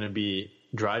always going to be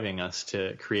driving us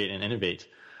to create and innovate.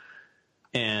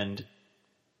 And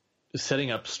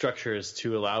setting up structures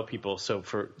to allow people. So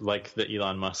for like the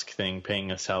Elon Musk thing,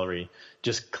 paying a salary,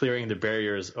 just clearing the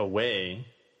barriers away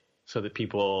so that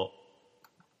people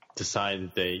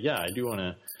decide that I do want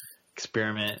to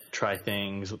experiment, try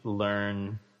things,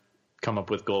 learn, come up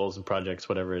with goals and projects,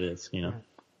 whatever it is, you know?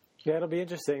 Yeah, it'll be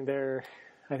interesting.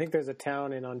 I think there's a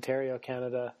town in Ontario,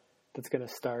 Canada, that's going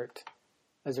to start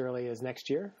as early as next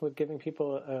year with giving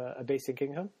people a basic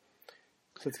income.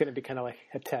 So it's going to be kind of like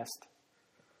a test.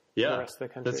 Yeah, the rest of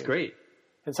the country. That's great.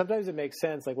 And sometimes it makes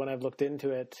sense. Like when I've looked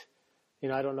into it,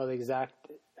 I don't know the exact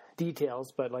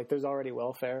details, but like there's already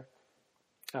welfare.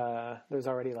 There's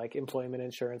already like employment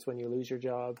insurance when you lose your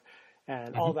job,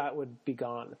 and all that would be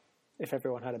gone if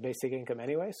everyone had a basic income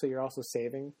anyway. So you're also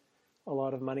saving a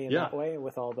lot of money in that way, and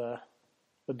with all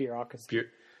the bureaucracy.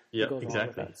 Yeah,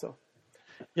 exactly. That, so.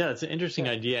 Yeah, it's an interesting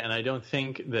idea, and I don't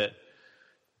think that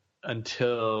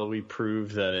until we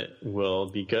prove that it will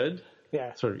be good,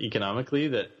 sort of economically,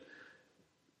 that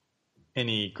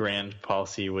any grand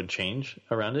policy would change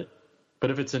around it.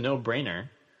 But if it's a no-brainer,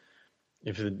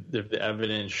 if the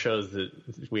evidence shows that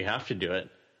we have to do it,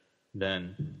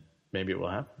 then maybe it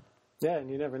will happen. Yeah, and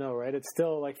you never know, right? It's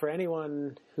still like for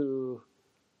anyone who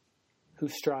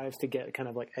strives to get kind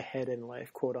of like ahead in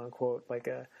life, quote unquote, like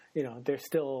they're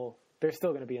still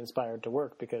going to be inspired to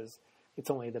work because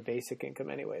it's only the basic income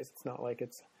anyways. It's not like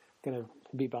it's going to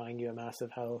be buying you a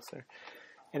massive house or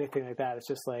anything like that. It's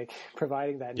just like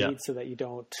providing that need so that you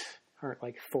aren't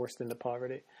like forced into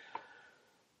poverty,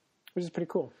 which is pretty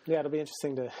cool. Yeah, it'll be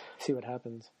interesting to see what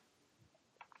happens.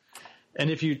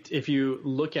 And if you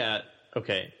look at,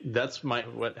 okay, that's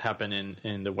what happened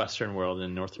in the Western world,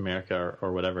 in North America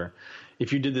or whatever.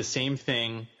 If you did the same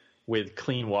thing with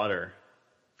clean water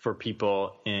for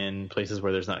people in places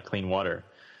where there's not clean water,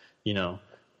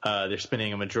 they're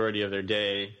spending a majority of their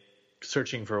day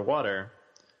searching for water.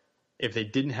 If they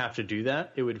didn't have to do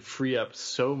that, it would free up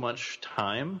so much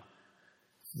time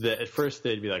that at first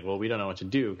they'd be like, well, we don't know what to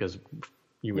do because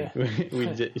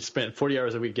we spent 40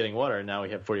 hours a week getting water, and now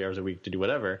we have 40 hours a week to do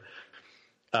whatever.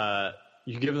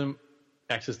 You give them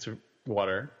access to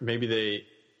water, maybe they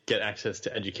get access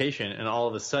to education, and all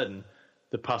of a sudden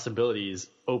the possibilities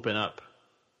open up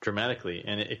dramatically.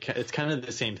 And it's kind of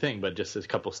the same thing, but just a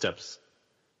couple steps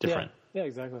different. Yeah,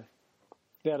 exactly.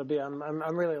 Yeah, it'll be.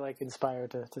 I'm really like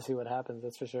inspired to see what happens.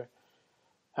 That's for sure.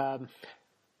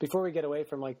 Before we get away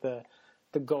from like the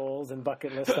goals and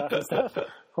bucket list stuff and stuff,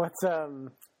 what's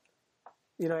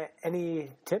any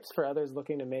tips for others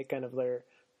looking to make kind of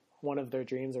one of their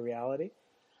dreams a reality?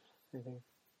 Anything?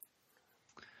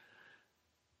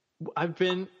 I've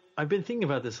been thinking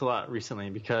about this a lot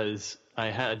recently because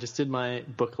I just did my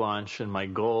book launch and my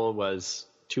goal was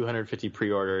 250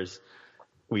 pre-orders.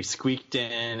 We squeaked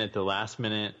in at the last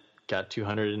minute, got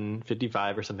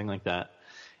 255 or something like that.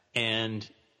 And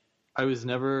I was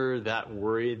never that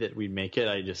worried that we'd make it.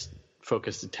 I just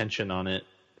focused attention on it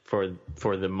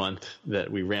for the month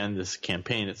that we ran this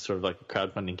campaign. It's sort of like a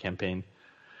crowdfunding campaign.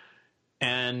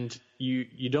 And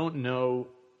you don't know,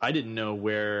 I didn't know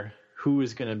who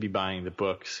was going to be buying the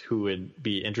books, who would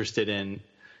be interested in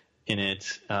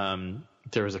it.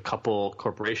 There was a couple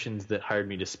corporations that hired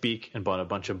me to speak and bought a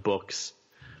bunch of books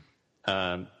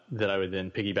that I would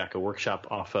then piggyback a workshop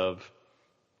off of.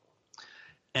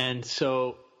 And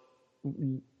so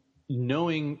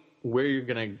knowing where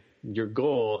your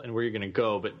goal and where you're going to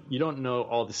go, but you don't know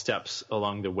all the steps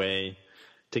along the way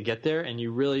to get there. And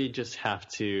you really just have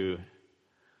to,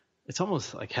 it's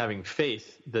almost like having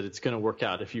faith that it's going to work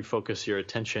out. If you focus your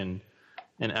attention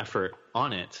and effort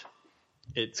on it,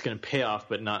 it's going to pay off,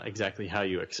 but not exactly how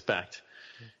you expect.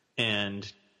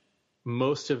 And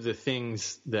most of the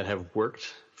things that have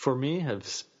worked for me have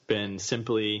been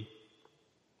simply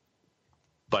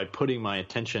by putting my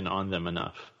attention on them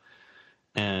enough.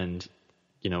 And,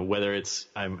 whether it's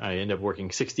I end up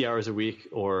working 60 hours a week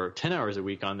or 10 hours a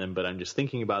week on them, but I'm just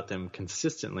thinking about them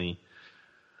consistently.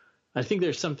 I think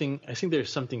there's something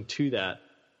to that.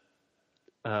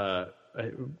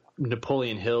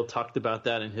 Napoleon Hill talked about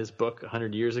that in his book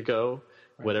 100 years ago.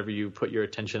 Right. Whatever you put your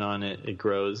attention on, it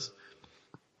grows.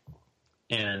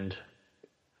 And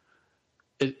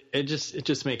it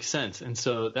just makes sense. And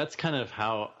so that's kind of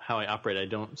how I operate. I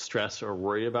don't stress or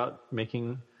worry about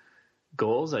making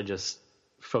goals. I just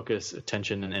focus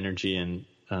attention and energy and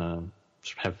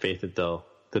have faith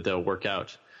that they'll work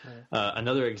out. Right.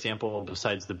 Another example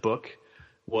besides the book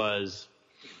was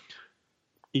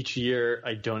each year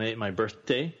I donate my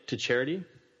birthday to charity,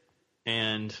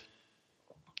 and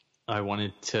I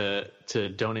wanted to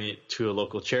donate to a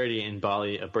local charity in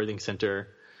Bali, a birthing center,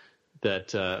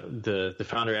 the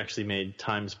founder actually made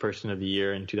Times Person of the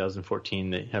Year in 2014.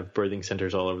 They have birthing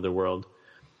centers all over the world.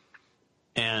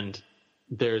 And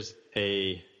there's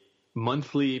a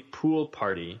monthly pool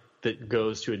party that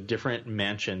goes to a different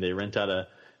mansion. They rent out a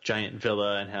giant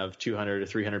villa and have 200 or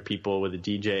 300 people with a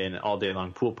DJ and an all day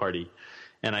long pool party.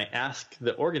 And I asked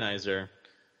the organizer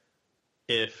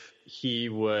if he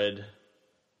would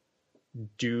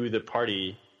do the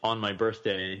party on my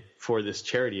birthday for this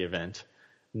charity event,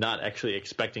 not actually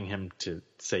expecting him to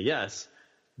say yes,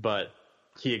 but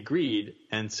he agreed.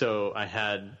 And so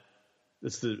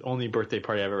this is the only birthday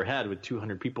party I've ever had with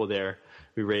 200 people there.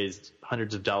 We raised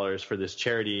hundreds of dollars for this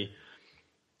charity.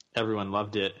 Everyone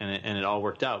loved it, and it all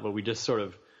worked out. But we just sort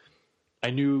of, I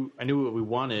knew what we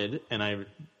wanted, and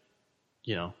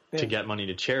to get money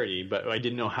to charity, but I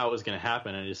didn't know how it was going to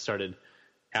happen. I just started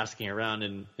asking around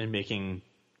and making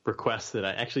requests that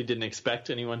I actually didn't expect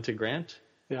anyone to grant,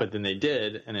 but then they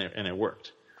did, and it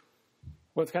worked.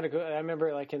 Well, it's kind of cool. I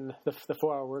remember like in the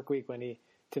 4-Hour Work Week when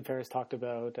Tim Ferriss talked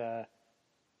about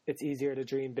it's easier to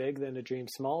dream big than to dream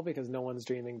small because no one's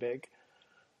dreaming big.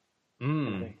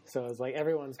 So it's like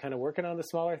everyone's kind of working on the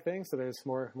smaller things, so there's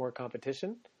more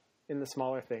competition in the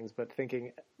smaller things, but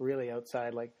thinking really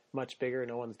outside, like much bigger,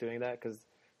 no one's doing that because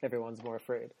everyone's more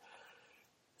afraid.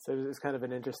 So it's kind of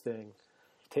an interesting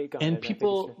take on it. And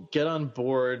people get on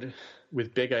board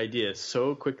with big ideas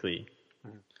so quickly.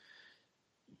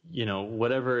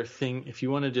 Whatever thing, if you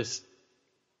want to just,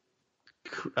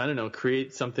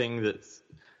 create something that's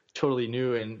totally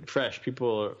new and fresh,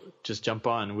 people just jump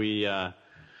on. We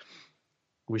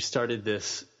started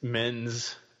this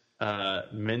men's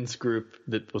group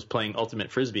that was playing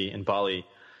Ultimate Frisbee in Bali.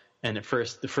 And the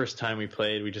first time we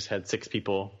played, we just had 6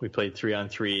 people. We played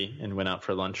 3-on-3 and went out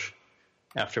for lunch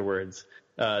afterwards.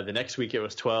 The next week it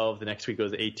was 12. The next week it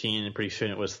was 18. And pretty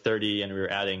soon it was 30. And we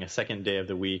were adding a second day of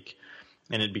the week.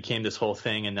 And it became this whole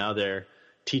thing. And now they're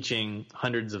teaching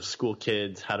hundreds of school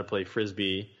kids how to play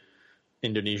Frisbee,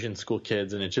 Indonesian school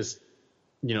kids. And it just,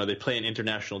 they play in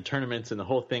international tournaments. And the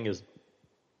whole thing is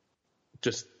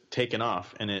just taken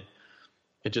off. And it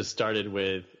just started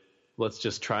with, let's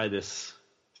just try this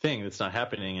thing that's not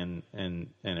happening, and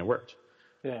it worked.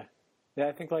 Yeah,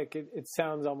 I think like it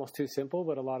sounds almost too simple,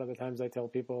 but a lot of the times I tell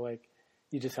people like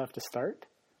you just have to start.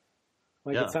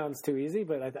 It sounds too easy,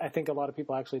 but I think a lot of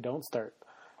people actually don't start.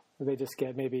 They just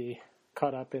get maybe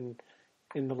caught up in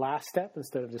the last step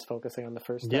instead of just focusing on the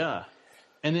first step. Yeah,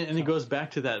 and it goes back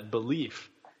to that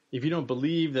belief. If you don't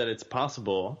believe that it's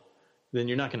possible, then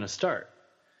you're not going to start.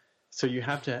 So you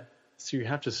have to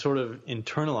sort of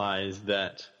internalize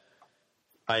that.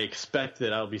 I expect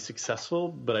that I'll be successful,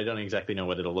 but I don't exactly know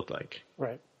what it'll look like.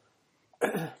 Right.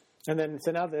 And then,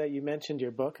 so now that you mentioned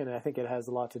your book, and I think it has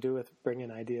a lot to do with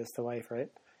bringing ideas to life, right?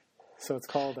 So it's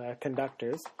called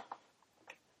Conductors.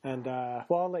 And,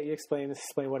 I'll let you explain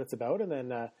what it's about, and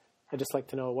then I'd just like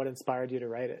to know what inspired you to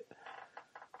write it.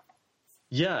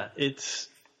 Yeah, it's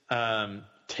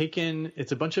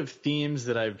it's a bunch of themes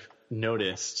that I've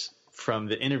noticed from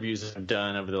the interviews I've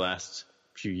done over the last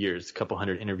few years, a couple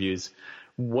hundred interviews.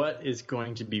 What is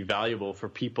going to be valuable for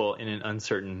people in an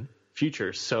uncertain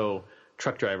future? So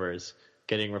truck drivers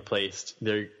getting replaced,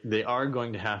 they are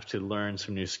going to have to learn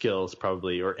some new skills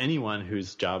probably, or anyone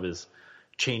whose job is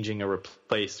changing or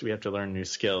replaced, we have to learn new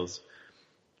skills.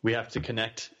 We have to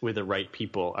connect with the right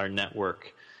people, our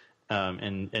network,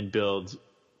 and build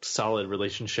solid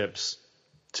relationships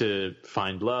to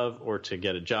find love or to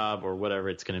get a job or whatever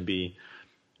it's going to be.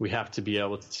 We have to be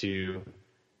able to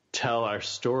tell our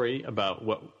story about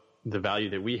what the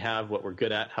value that we have, what we're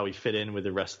good at, how we fit in with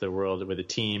the rest of the world, with a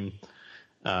team.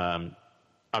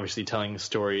 Obviously, telling the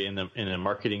story in a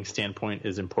marketing standpoint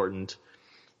is important.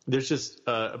 There's just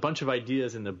a bunch of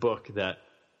ideas in the book that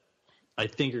I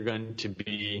think are going to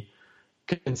be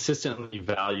consistently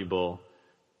valuable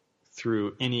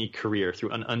through any career,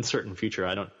 through an uncertain future.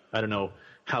 I don't know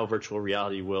how virtual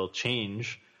reality will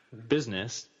change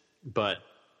business, but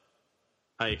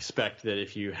I expect that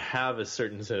if you have a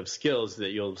certain set of skills that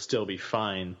you'll still be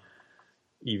fine,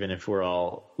 even if we're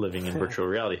all living in virtual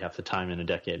reality half the time in a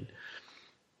decade.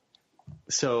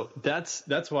 So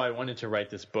that's why I wanted to write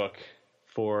this book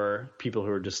for people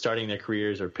who are just starting their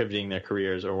careers or pivoting their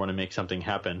careers or want to make something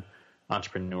happen,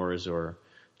 entrepreneurs or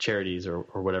charities or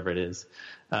whatever it is.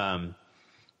 And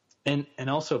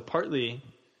also partly,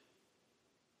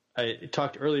 I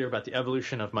talked earlier about the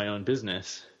evolution of my own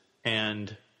business,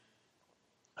 and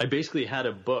I basically had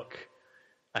a book.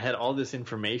 I had all this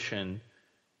information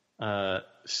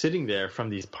sitting there from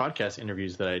these podcast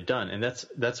interviews that I had done. And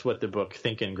that's what the book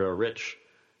Think and Grow Rich,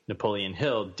 Napoleon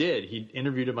Hill, did. He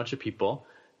interviewed a bunch of people,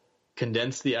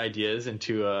 condensed the ideas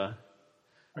into a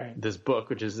this book,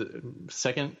 which is the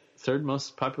third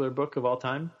most popular book of all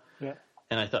time. Yeah.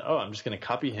 And I thought, I'm just going to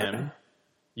copy him,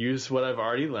 use what I've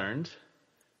already learned,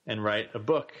 and write a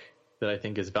book that I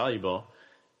think is valuable.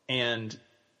 And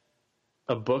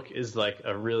a book is like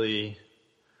a really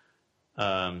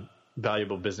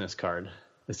valuable business card,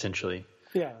 essentially.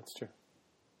 Yeah, that's true.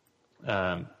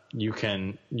 You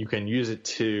can use it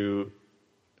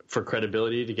for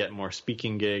credibility, to get more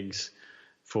speaking gigs,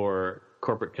 for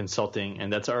corporate consulting,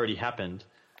 and that's already happened.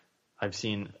 I've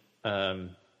seen, I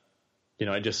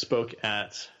just spoke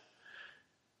at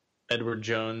Edward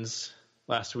Jones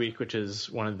last week, which is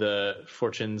one of the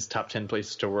Fortune's top 10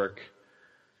 places to work.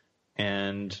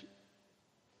 And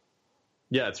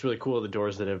yeah, it's really cool, the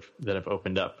doors that have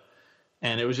opened up.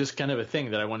 And it was just kind of a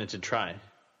thing that I wanted to try.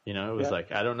 It was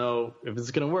like, I don't know if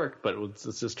it's going to work, but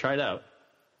let's just try it out.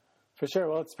 For sure.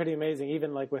 Well, it's pretty amazing.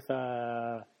 Even like with,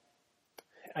 I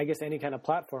guess, any kind of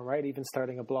platform, right? Even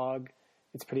starting a blog,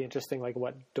 it's pretty interesting, like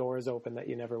what doors open that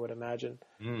you never would imagine.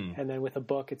 And then with a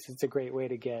book, it's a great way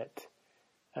to get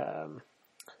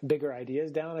bigger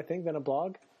ideas down, I think, than a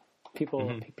blog.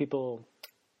 People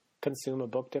consume a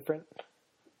book different,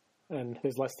 and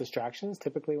there's less distractions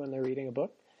typically when they're reading a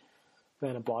book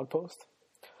than a blog post,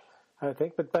 I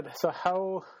think. But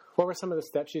so what were some of the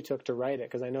steps you took to write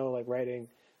it? Because I know like writing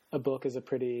a book is a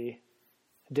pretty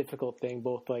difficult thing,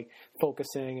 both like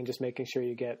focusing and just making sure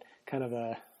you get kind of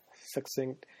a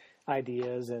succinct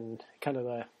ideas and kind of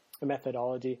a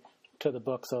methodology to the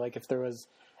book. So like if there was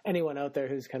anyone out there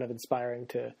who's kind of inspiring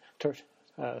to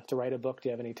write a book, do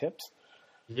you have any tips?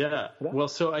 Yeah. Well,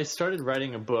 so I started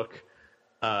writing a book,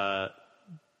 where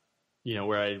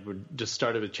I would just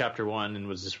start with chapter 1 and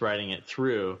was just writing it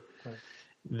through. Right.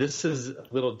 This is a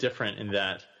little different in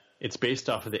that it's based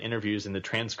off of the interviews and the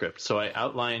transcript. So I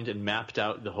outlined and mapped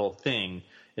out the whole thing,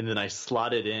 and then I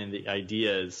slotted in the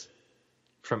ideas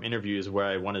from interviews where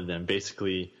I wanted them,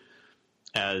 basically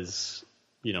as,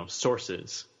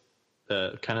 sources,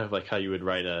 kind of like how you would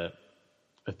write a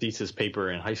thesis paper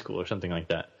in high school or something like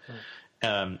that.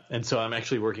 Right. And so I'm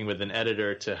actually working with an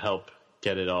editor to help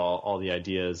get it all the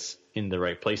ideas in the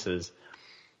right places.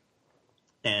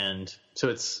 And so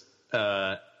it's,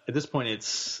 at this point,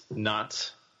 it's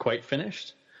not quite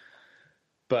finished,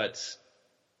 but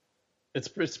it's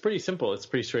pretty simple. It's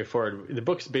pretty straightforward. The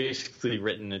book's basically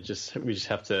written. We just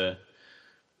have to,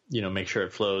 make sure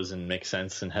it flows and makes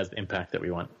sense and has the impact that we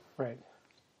want. Right.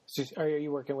 So are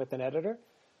you working with an editor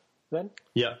then?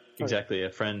 Yeah, exactly. Okay.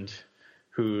 A friend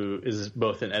who is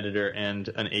both an editor and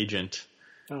an agent.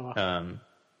 Oh, wow.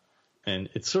 And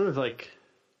it's sort of like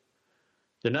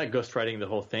they're not ghostwriting the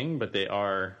whole thing, but they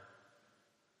are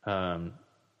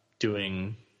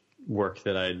doing work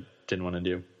that I didn't want to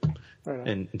do. Right.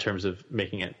 In terms of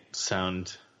making it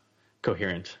sound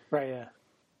coherent. Right, yeah.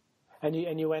 And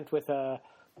you went with a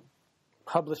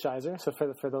Publishizer. So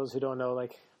for those who don't know,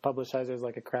 like Publishizer is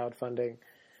like a crowdfunding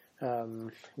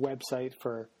website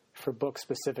for books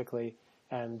specifically,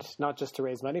 and not just to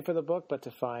raise money for the book, but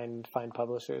to find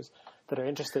publishers that are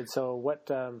interested. So what?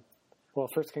 Well,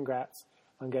 first, congrats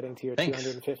on getting to your Thanks.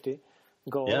 250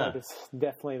 goal. Yeah. It's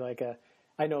definitely like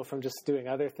I know from just doing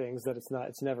other things that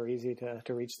it's never easy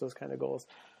to reach those kind of goals.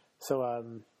 So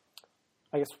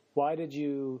I guess, why did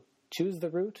you choose the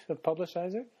route of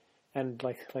Publishizer? And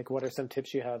like what are some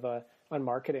tips you have on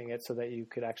marketing it so that you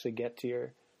could actually get to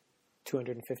your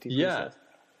 250 pieces? Yeah.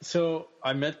 So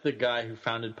I met the guy who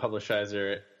founded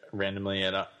Publishizer randomly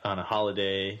on a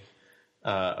holiday,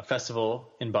 a festival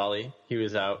in Bali. He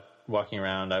was out walking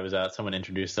around. I was out. Someone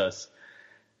introduced us.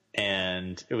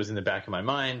 And it was in the back of my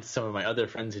mind. Some of my other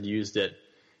friends had used it.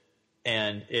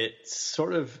 And it's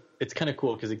kind of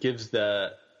cool because it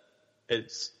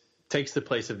takes the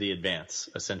place of the advance,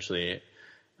 essentially.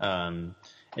 And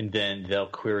then they'll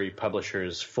query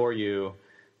publishers for you,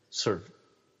 sort of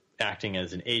acting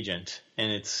as an agent.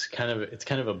 And it's kind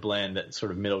of a blend, that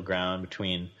sort of middle ground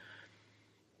between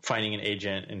finding an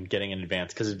agent and getting an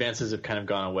advance, because advances have kind of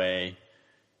gone away.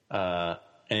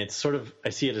 And it's sort of, I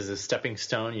see it as a stepping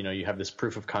stone. You have this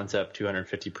proof of concept,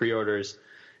 250 pre-orders.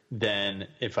 Then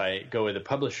if I go with a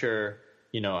publisher,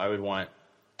 I would want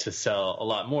to sell a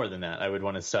lot more than that. I would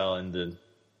want to sell in the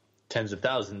tens of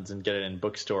thousands and get it in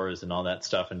bookstores and all that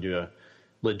stuff and do a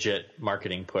legit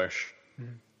marketing push.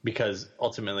 Mm-hmm. Because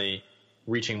ultimately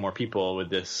reaching more people with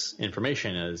this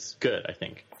information is good, I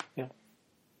think. Yeah.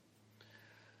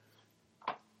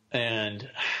 And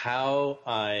how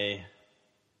I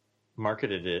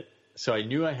marketed it. So I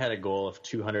knew I had a goal of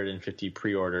 250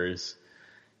 pre-orders.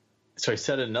 So I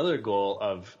set another goal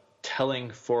of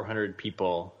telling 400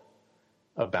 people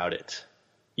about it,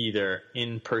 either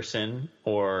in person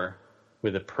or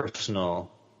with a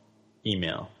personal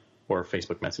email or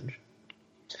Facebook message.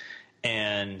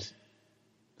 And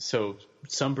so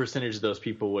some percentage of those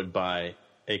people would buy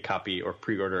a copy or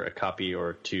pre-order a copy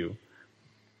or two.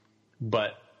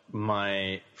 But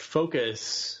my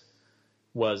focus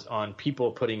was on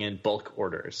people putting in bulk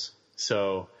orders.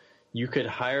 So you could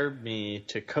hire me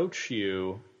to coach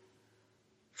you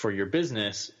for your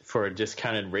business for a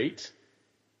discounted rate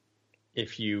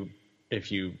if you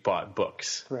bought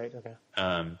books. Right. Okay.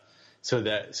 So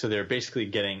they're basically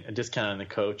getting a discount on the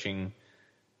coaching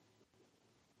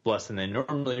less than they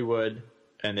normally would,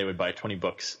 and they would buy 20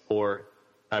 books. Or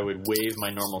I would waive my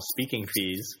normal speaking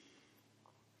fees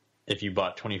if you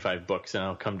bought 25 books, and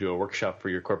I'll come do a workshop for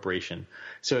your corporation.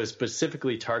 So it's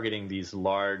specifically targeting these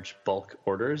large bulk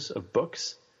orders of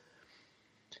books.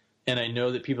 And I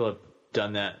know that people have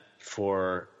done that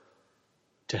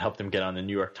to help them get on the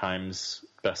New York Times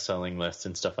best-selling list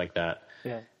and stuff like that.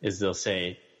 Yeah. Is they'll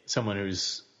say someone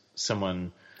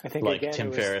I think like again,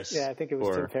 Tim Ferriss. Yeah, I think it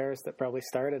was Tim Ferriss that probably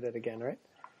started it again, right?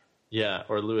 Yeah,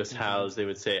 or Lewis Howes. They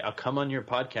would say, I'll come on your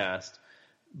podcast,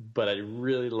 but I'd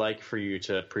really like for you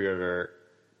to pre-order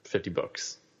 50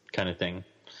 books kind of thing.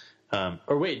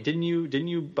 Or wait, didn't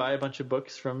you buy a bunch of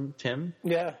books from Tim?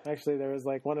 Yeah, actually there was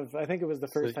like I think it was the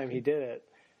first time he did it.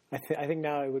 I think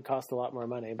now it would cost a lot more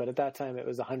money, but at that time it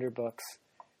was 100 books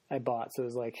I bought. So it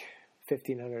was like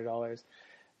 $1,500,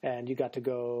 and you got to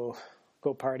go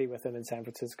party with him in San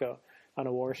Francisco on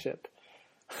a warship.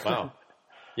 Wow.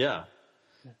 Yeah.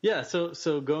 Yeah.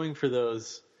 So going for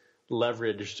those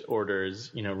leveraged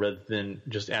orders, rather than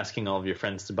just asking all of your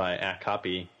friends to buy a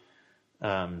copy.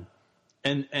 And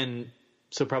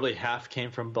so probably half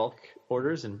came from bulk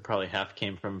orders and probably half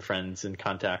came from friends and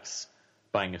contacts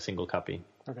buying a single copy.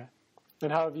 Okay.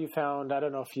 And how have you found, I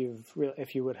don't know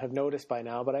if you would have noticed by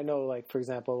now, but I know, like, for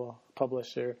example,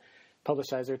 Publishizer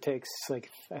takes,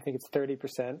 like, I think it's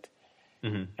 30%.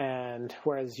 Mm-hmm. And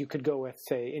whereas you could go with,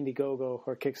 say, Indiegogo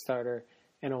or Kickstarter,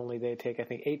 and only they take, I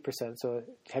think, 8%. So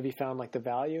have you found, like, the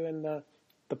value in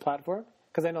the platform?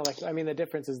 Because I know, like, I mean, the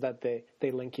difference is that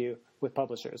they link you with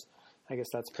publishers. I guess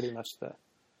that's pretty much the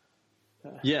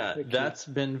that's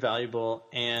been valuable.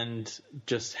 And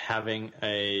just having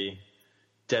a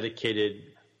dedicated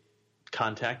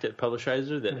contact at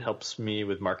Publishizer that helps me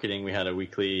with marketing. We had a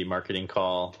weekly marketing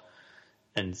call.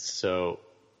 And so,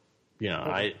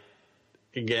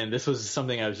 this was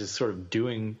something I was just sort of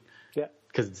doing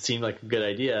because it seemed like a good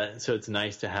idea. So it's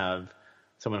nice to have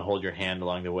someone hold your hand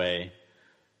along the way.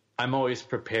 I'm always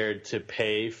prepared to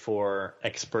pay for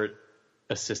expert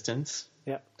assistance.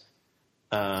 Yeah.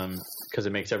 Because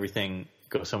it makes everything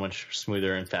go so much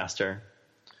smoother and faster.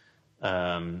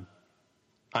 I'm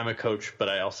a coach, but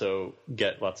I also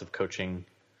get lots of coaching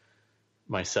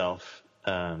myself.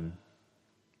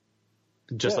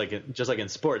 Just like in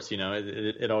sports,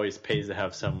 it always pays to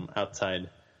have some outside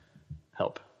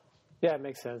help. Yeah, it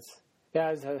makes sense.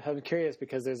 Yeah, I'm curious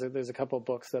because there's a couple of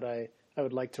books that I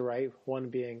would like to write. One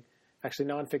being actually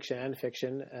nonfiction and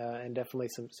fiction, and definitely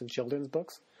some children's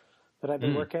books that I've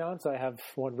been working on. So I have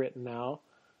one written now,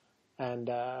 and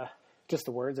just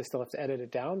the words, I still have to edit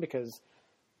it down because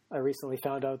I recently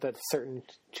found out that certain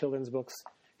children's books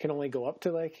can only go up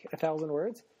to like 1,000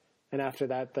 words, and after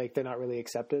that, like, they're not really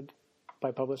accepted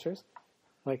by publishers.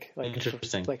 Like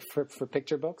interesting. For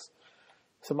picture books.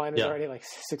 So mine is already like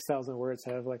 6,000 words.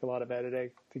 I have like a lot of editing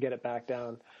to get it back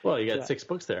down. Well, you got 6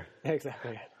 books there.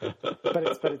 Exactly. but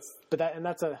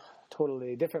that's a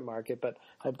totally different market. But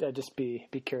I'd just be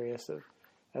curious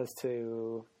as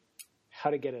to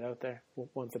how to get it out there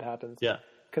once it happens. Yeah.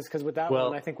 Because with that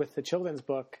one, I think with the children's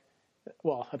book,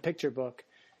 a picture book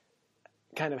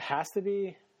kind of has to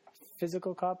be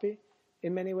physical copy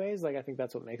in many ways. Like, I think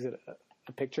that's what makes it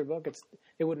a picture book.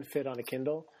 It wouldn't fit on a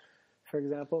Kindle, for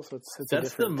example. So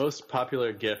that's the most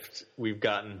popular gift we've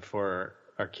gotten for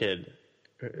our kid.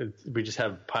 We just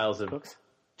have piles of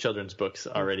children's books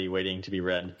already waiting to be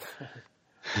read.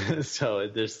 So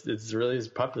it's really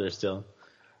popular still.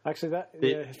 Actually,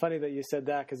 it's funny that you said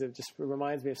that because it just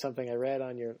reminds me of something I read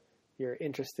on your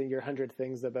 100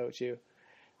 Things About You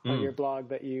on your blog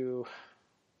that you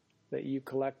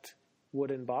collect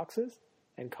wooden boxes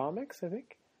and comics, I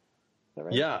think. Is that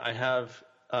right? Yeah, I have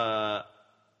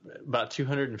about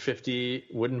 250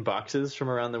 wooden boxes from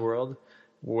around the world.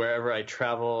 Wherever I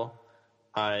travel,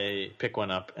 I pick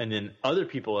one up, and then other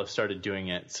people have started doing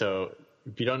it. So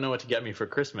if you don't know what to get me for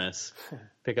Christmas,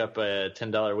 pick up a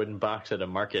 $10 wooden box at a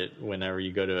market whenever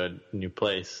you go to a new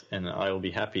place, and I will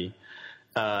be happy.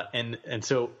 And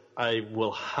so I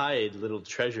will hide little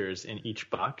treasures in each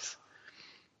box.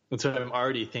 And so I'm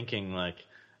already thinking, like,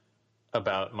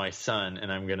 about my son,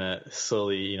 and I'm gonna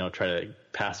slowly, try to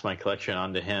pass my collection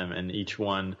on to him. And each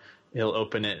one, he'll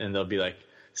open it, and there'll be like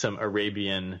some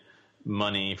Arabian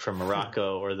money from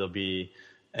Morocco, or there'll be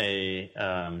a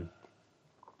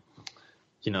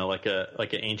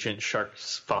like an ancient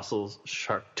fossil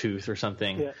shark tooth or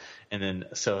something. Yeah. And then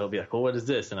so he'll be like, well, what is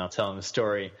this? And I'll tell him the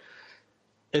story.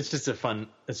 It's just a fun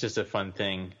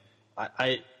thing.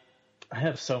 I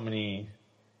have so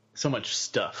much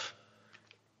stuff.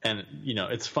 And,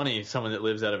 it's funny, someone that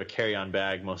lives out of a carry-on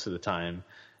bag most of the time,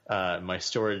 my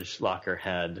storage locker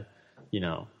had,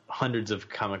 hundreds of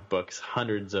comic books,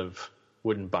 hundreds of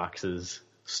wooden boxes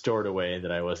stored away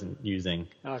that I wasn't using.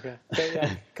 Okay.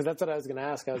 Yeah, because that's what I was going to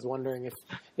ask. I was wondering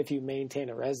if you maintain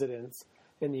a residence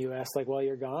in the U.S. like while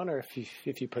you're gone, or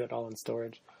if you put it all in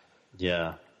storage.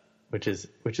 Yeah, which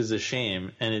is a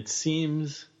shame, and it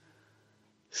seems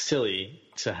silly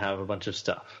to have a bunch of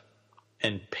stuff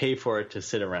and pay for it to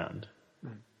sit around.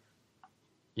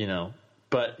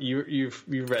 But you've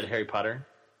read Harry Potter?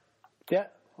 Yeah.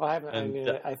 Well, I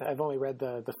haven't. I've only read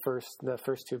the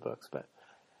first two books, but.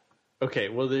 Okay,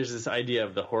 well, there's this idea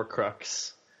of the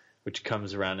Horcrux, which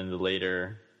comes around in the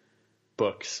later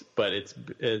books, but it's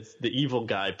the evil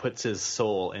guy puts his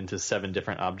soul into 7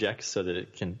 different objects so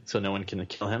no one can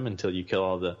kill him until you kill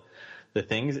all the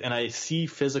things. And I see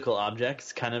physical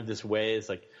objects kind of this way. It's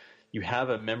like you have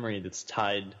a memory that's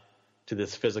tied to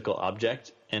this physical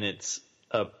object, and it's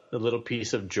a little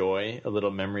piece of joy, a little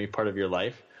memory part of your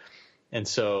life. And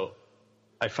so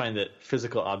I find that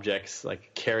physical objects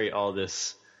like carry all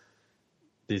these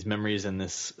memories and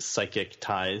this psychic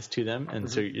ties to them.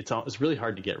 And so it's really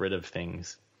hard to get rid of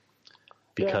things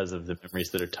because of the memories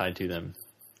that are tied to them.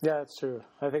 Yeah, that's true.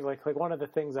 I think like one of the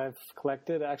things I've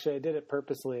collected, actually I did it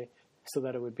purposely so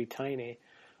that it would be tiny,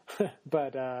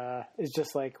 but it's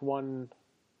just like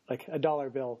a dollar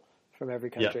bill from every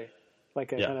country,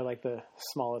 kind of like the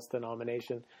smallest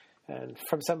denomination. And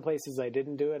from some places I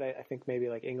didn't do it. I think maybe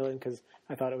like England, because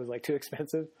I thought it was like too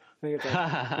expensive.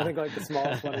 I think like the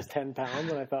smallest one is £10,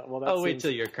 and I thought, well, that's. Wait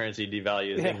till your currency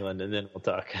devalues England, and then we'll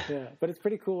talk. Yeah, but it's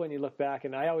pretty cool when you look back,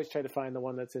 and I always try to find the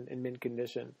one that's in mint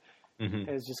condition. Mm-hmm. And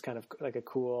it's just kind of like a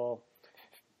cool,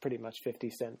 pretty much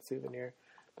 50-cent souvenir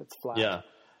that's flat. Yeah,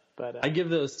 but I give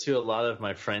those to a lot of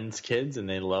my friends' kids, and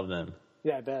they love them.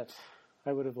 Yeah, I bet.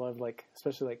 I would have loved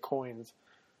especially like coins.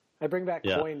 I bring back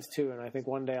coins too, and I think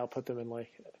one day I'll put them in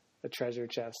like a treasure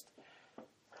chest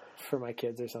for my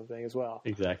kids or something as well.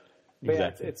 Exactly. But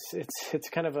yeah, it's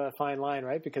kind of a fine line,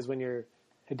 right? Because when you're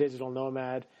a digital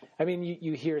nomad, I mean,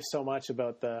 you hear so much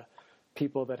about the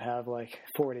people that have like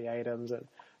 40 items, and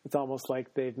it's almost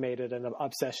like they've made it an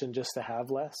obsession just to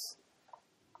have less.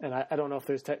 And I don't know if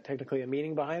there's technically a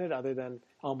meaning behind it other than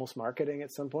almost marketing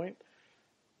at some point.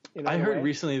 I heard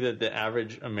recently that the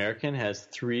average American has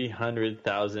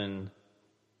 300,000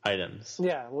 items.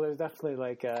 Yeah, well, there's definitely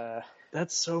like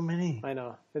that's so many. I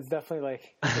know. It's definitely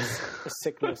like a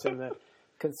sickness in the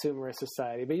consumerist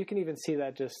society. But you can even see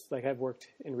that just like I've worked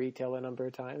in retail a number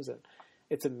of times, and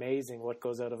it's amazing what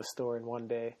goes out of a store in one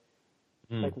day.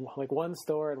 Like one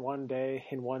store in one day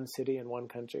in one city in one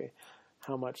country,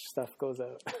 how much stuff goes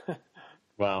out.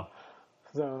 Wow.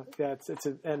 So yeah,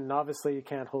 and obviously you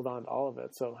can't hold on to all of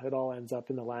it, so it all ends up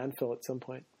in the landfill at some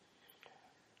point.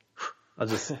 We'll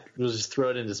just throw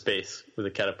it into space with a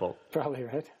catapult. Probably,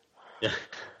 right? Yeah.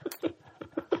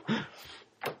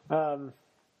 Well,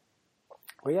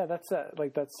 yeah, it's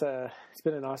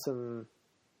been an awesome,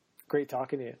 great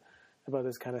talking to you about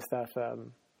this kind of stuff.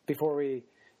 Before we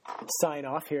sign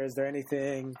off here, is there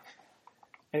anything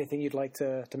you'd like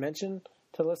to mention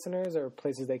to listeners or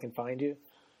places they can find you?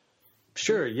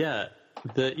 Sure, yeah.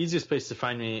 The easiest place to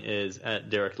find me is at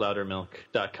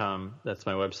DerekLoudermilk.com. That's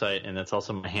my website, and that's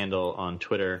also my handle on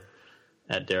Twitter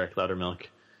at DerekLoudermilk.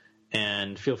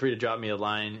 And feel free to drop me a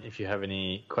line if you have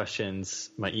any questions.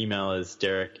 My email is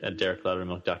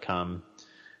Derek@DerekLoudermilk.com.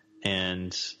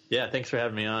 And yeah, thanks for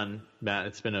having me on, Matt.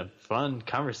 It's been a fun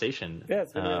conversation. Yeah,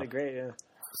 it's been really great. Yeah,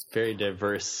 very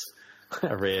diverse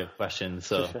array of questions.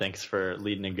 So thanks for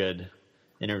leading a good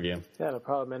interview. Yeah, no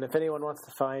problem. And if anyone wants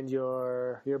to find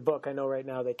your book, I know right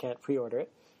now they can't pre-order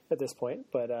it at this point,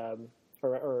 but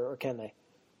or can they?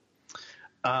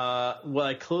 Well,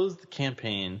 I closed the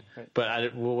campaign, right.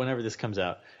 But whenever this comes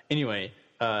out, anyway,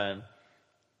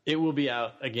 it will be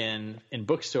out again in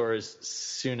bookstores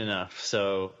soon enough.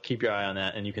 So keep your eye on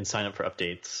that, and you can sign up for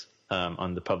updates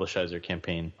on the Publishizer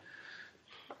campaign.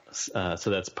 So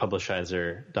that's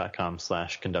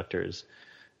publishizer.com/conductors.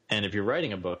 And if you're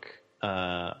writing a book,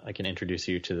 I can introduce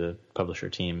you to the publisher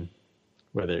team,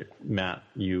 whether Matt,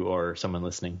 you, or someone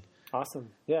listening.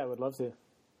 Awesome. Yeah, I would love to.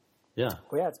 Yeah.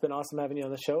 Well, yeah, it's been awesome having you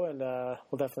on the show, and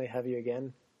we'll definitely have you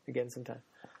again sometime.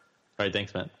 All right,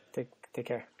 thanks, Matt. Take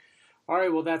care. All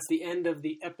right, well, that's the end of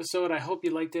the episode. I hope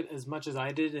you liked it as much as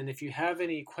I did. And if you have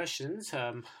any questions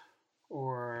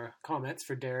or comments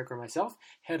for Derek or myself,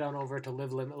 head on over to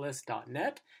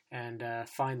livelimitless.net and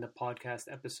find the podcast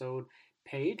episode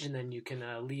page. And then you can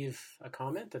leave a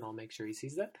comment, and I'll make sure he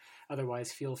sees that.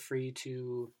 Otherwise, feel free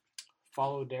to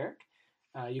follow Derek.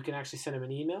 You can actually send him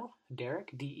an email,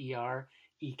 Derek, DEREK,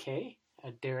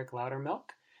 at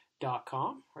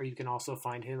DerekLoudermilk.com, or you can also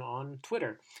find him on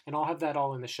Twitter. And I'll have that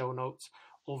all in the show notes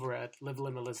over at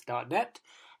livelimitless.net.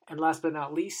 And last but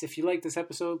not least, if you like this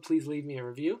episode, please leave me a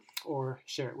review or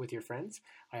share it with your friends.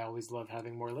 I always love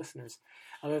having more listeners.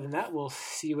 Other than that, we'll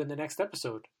see you in the next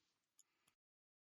episode.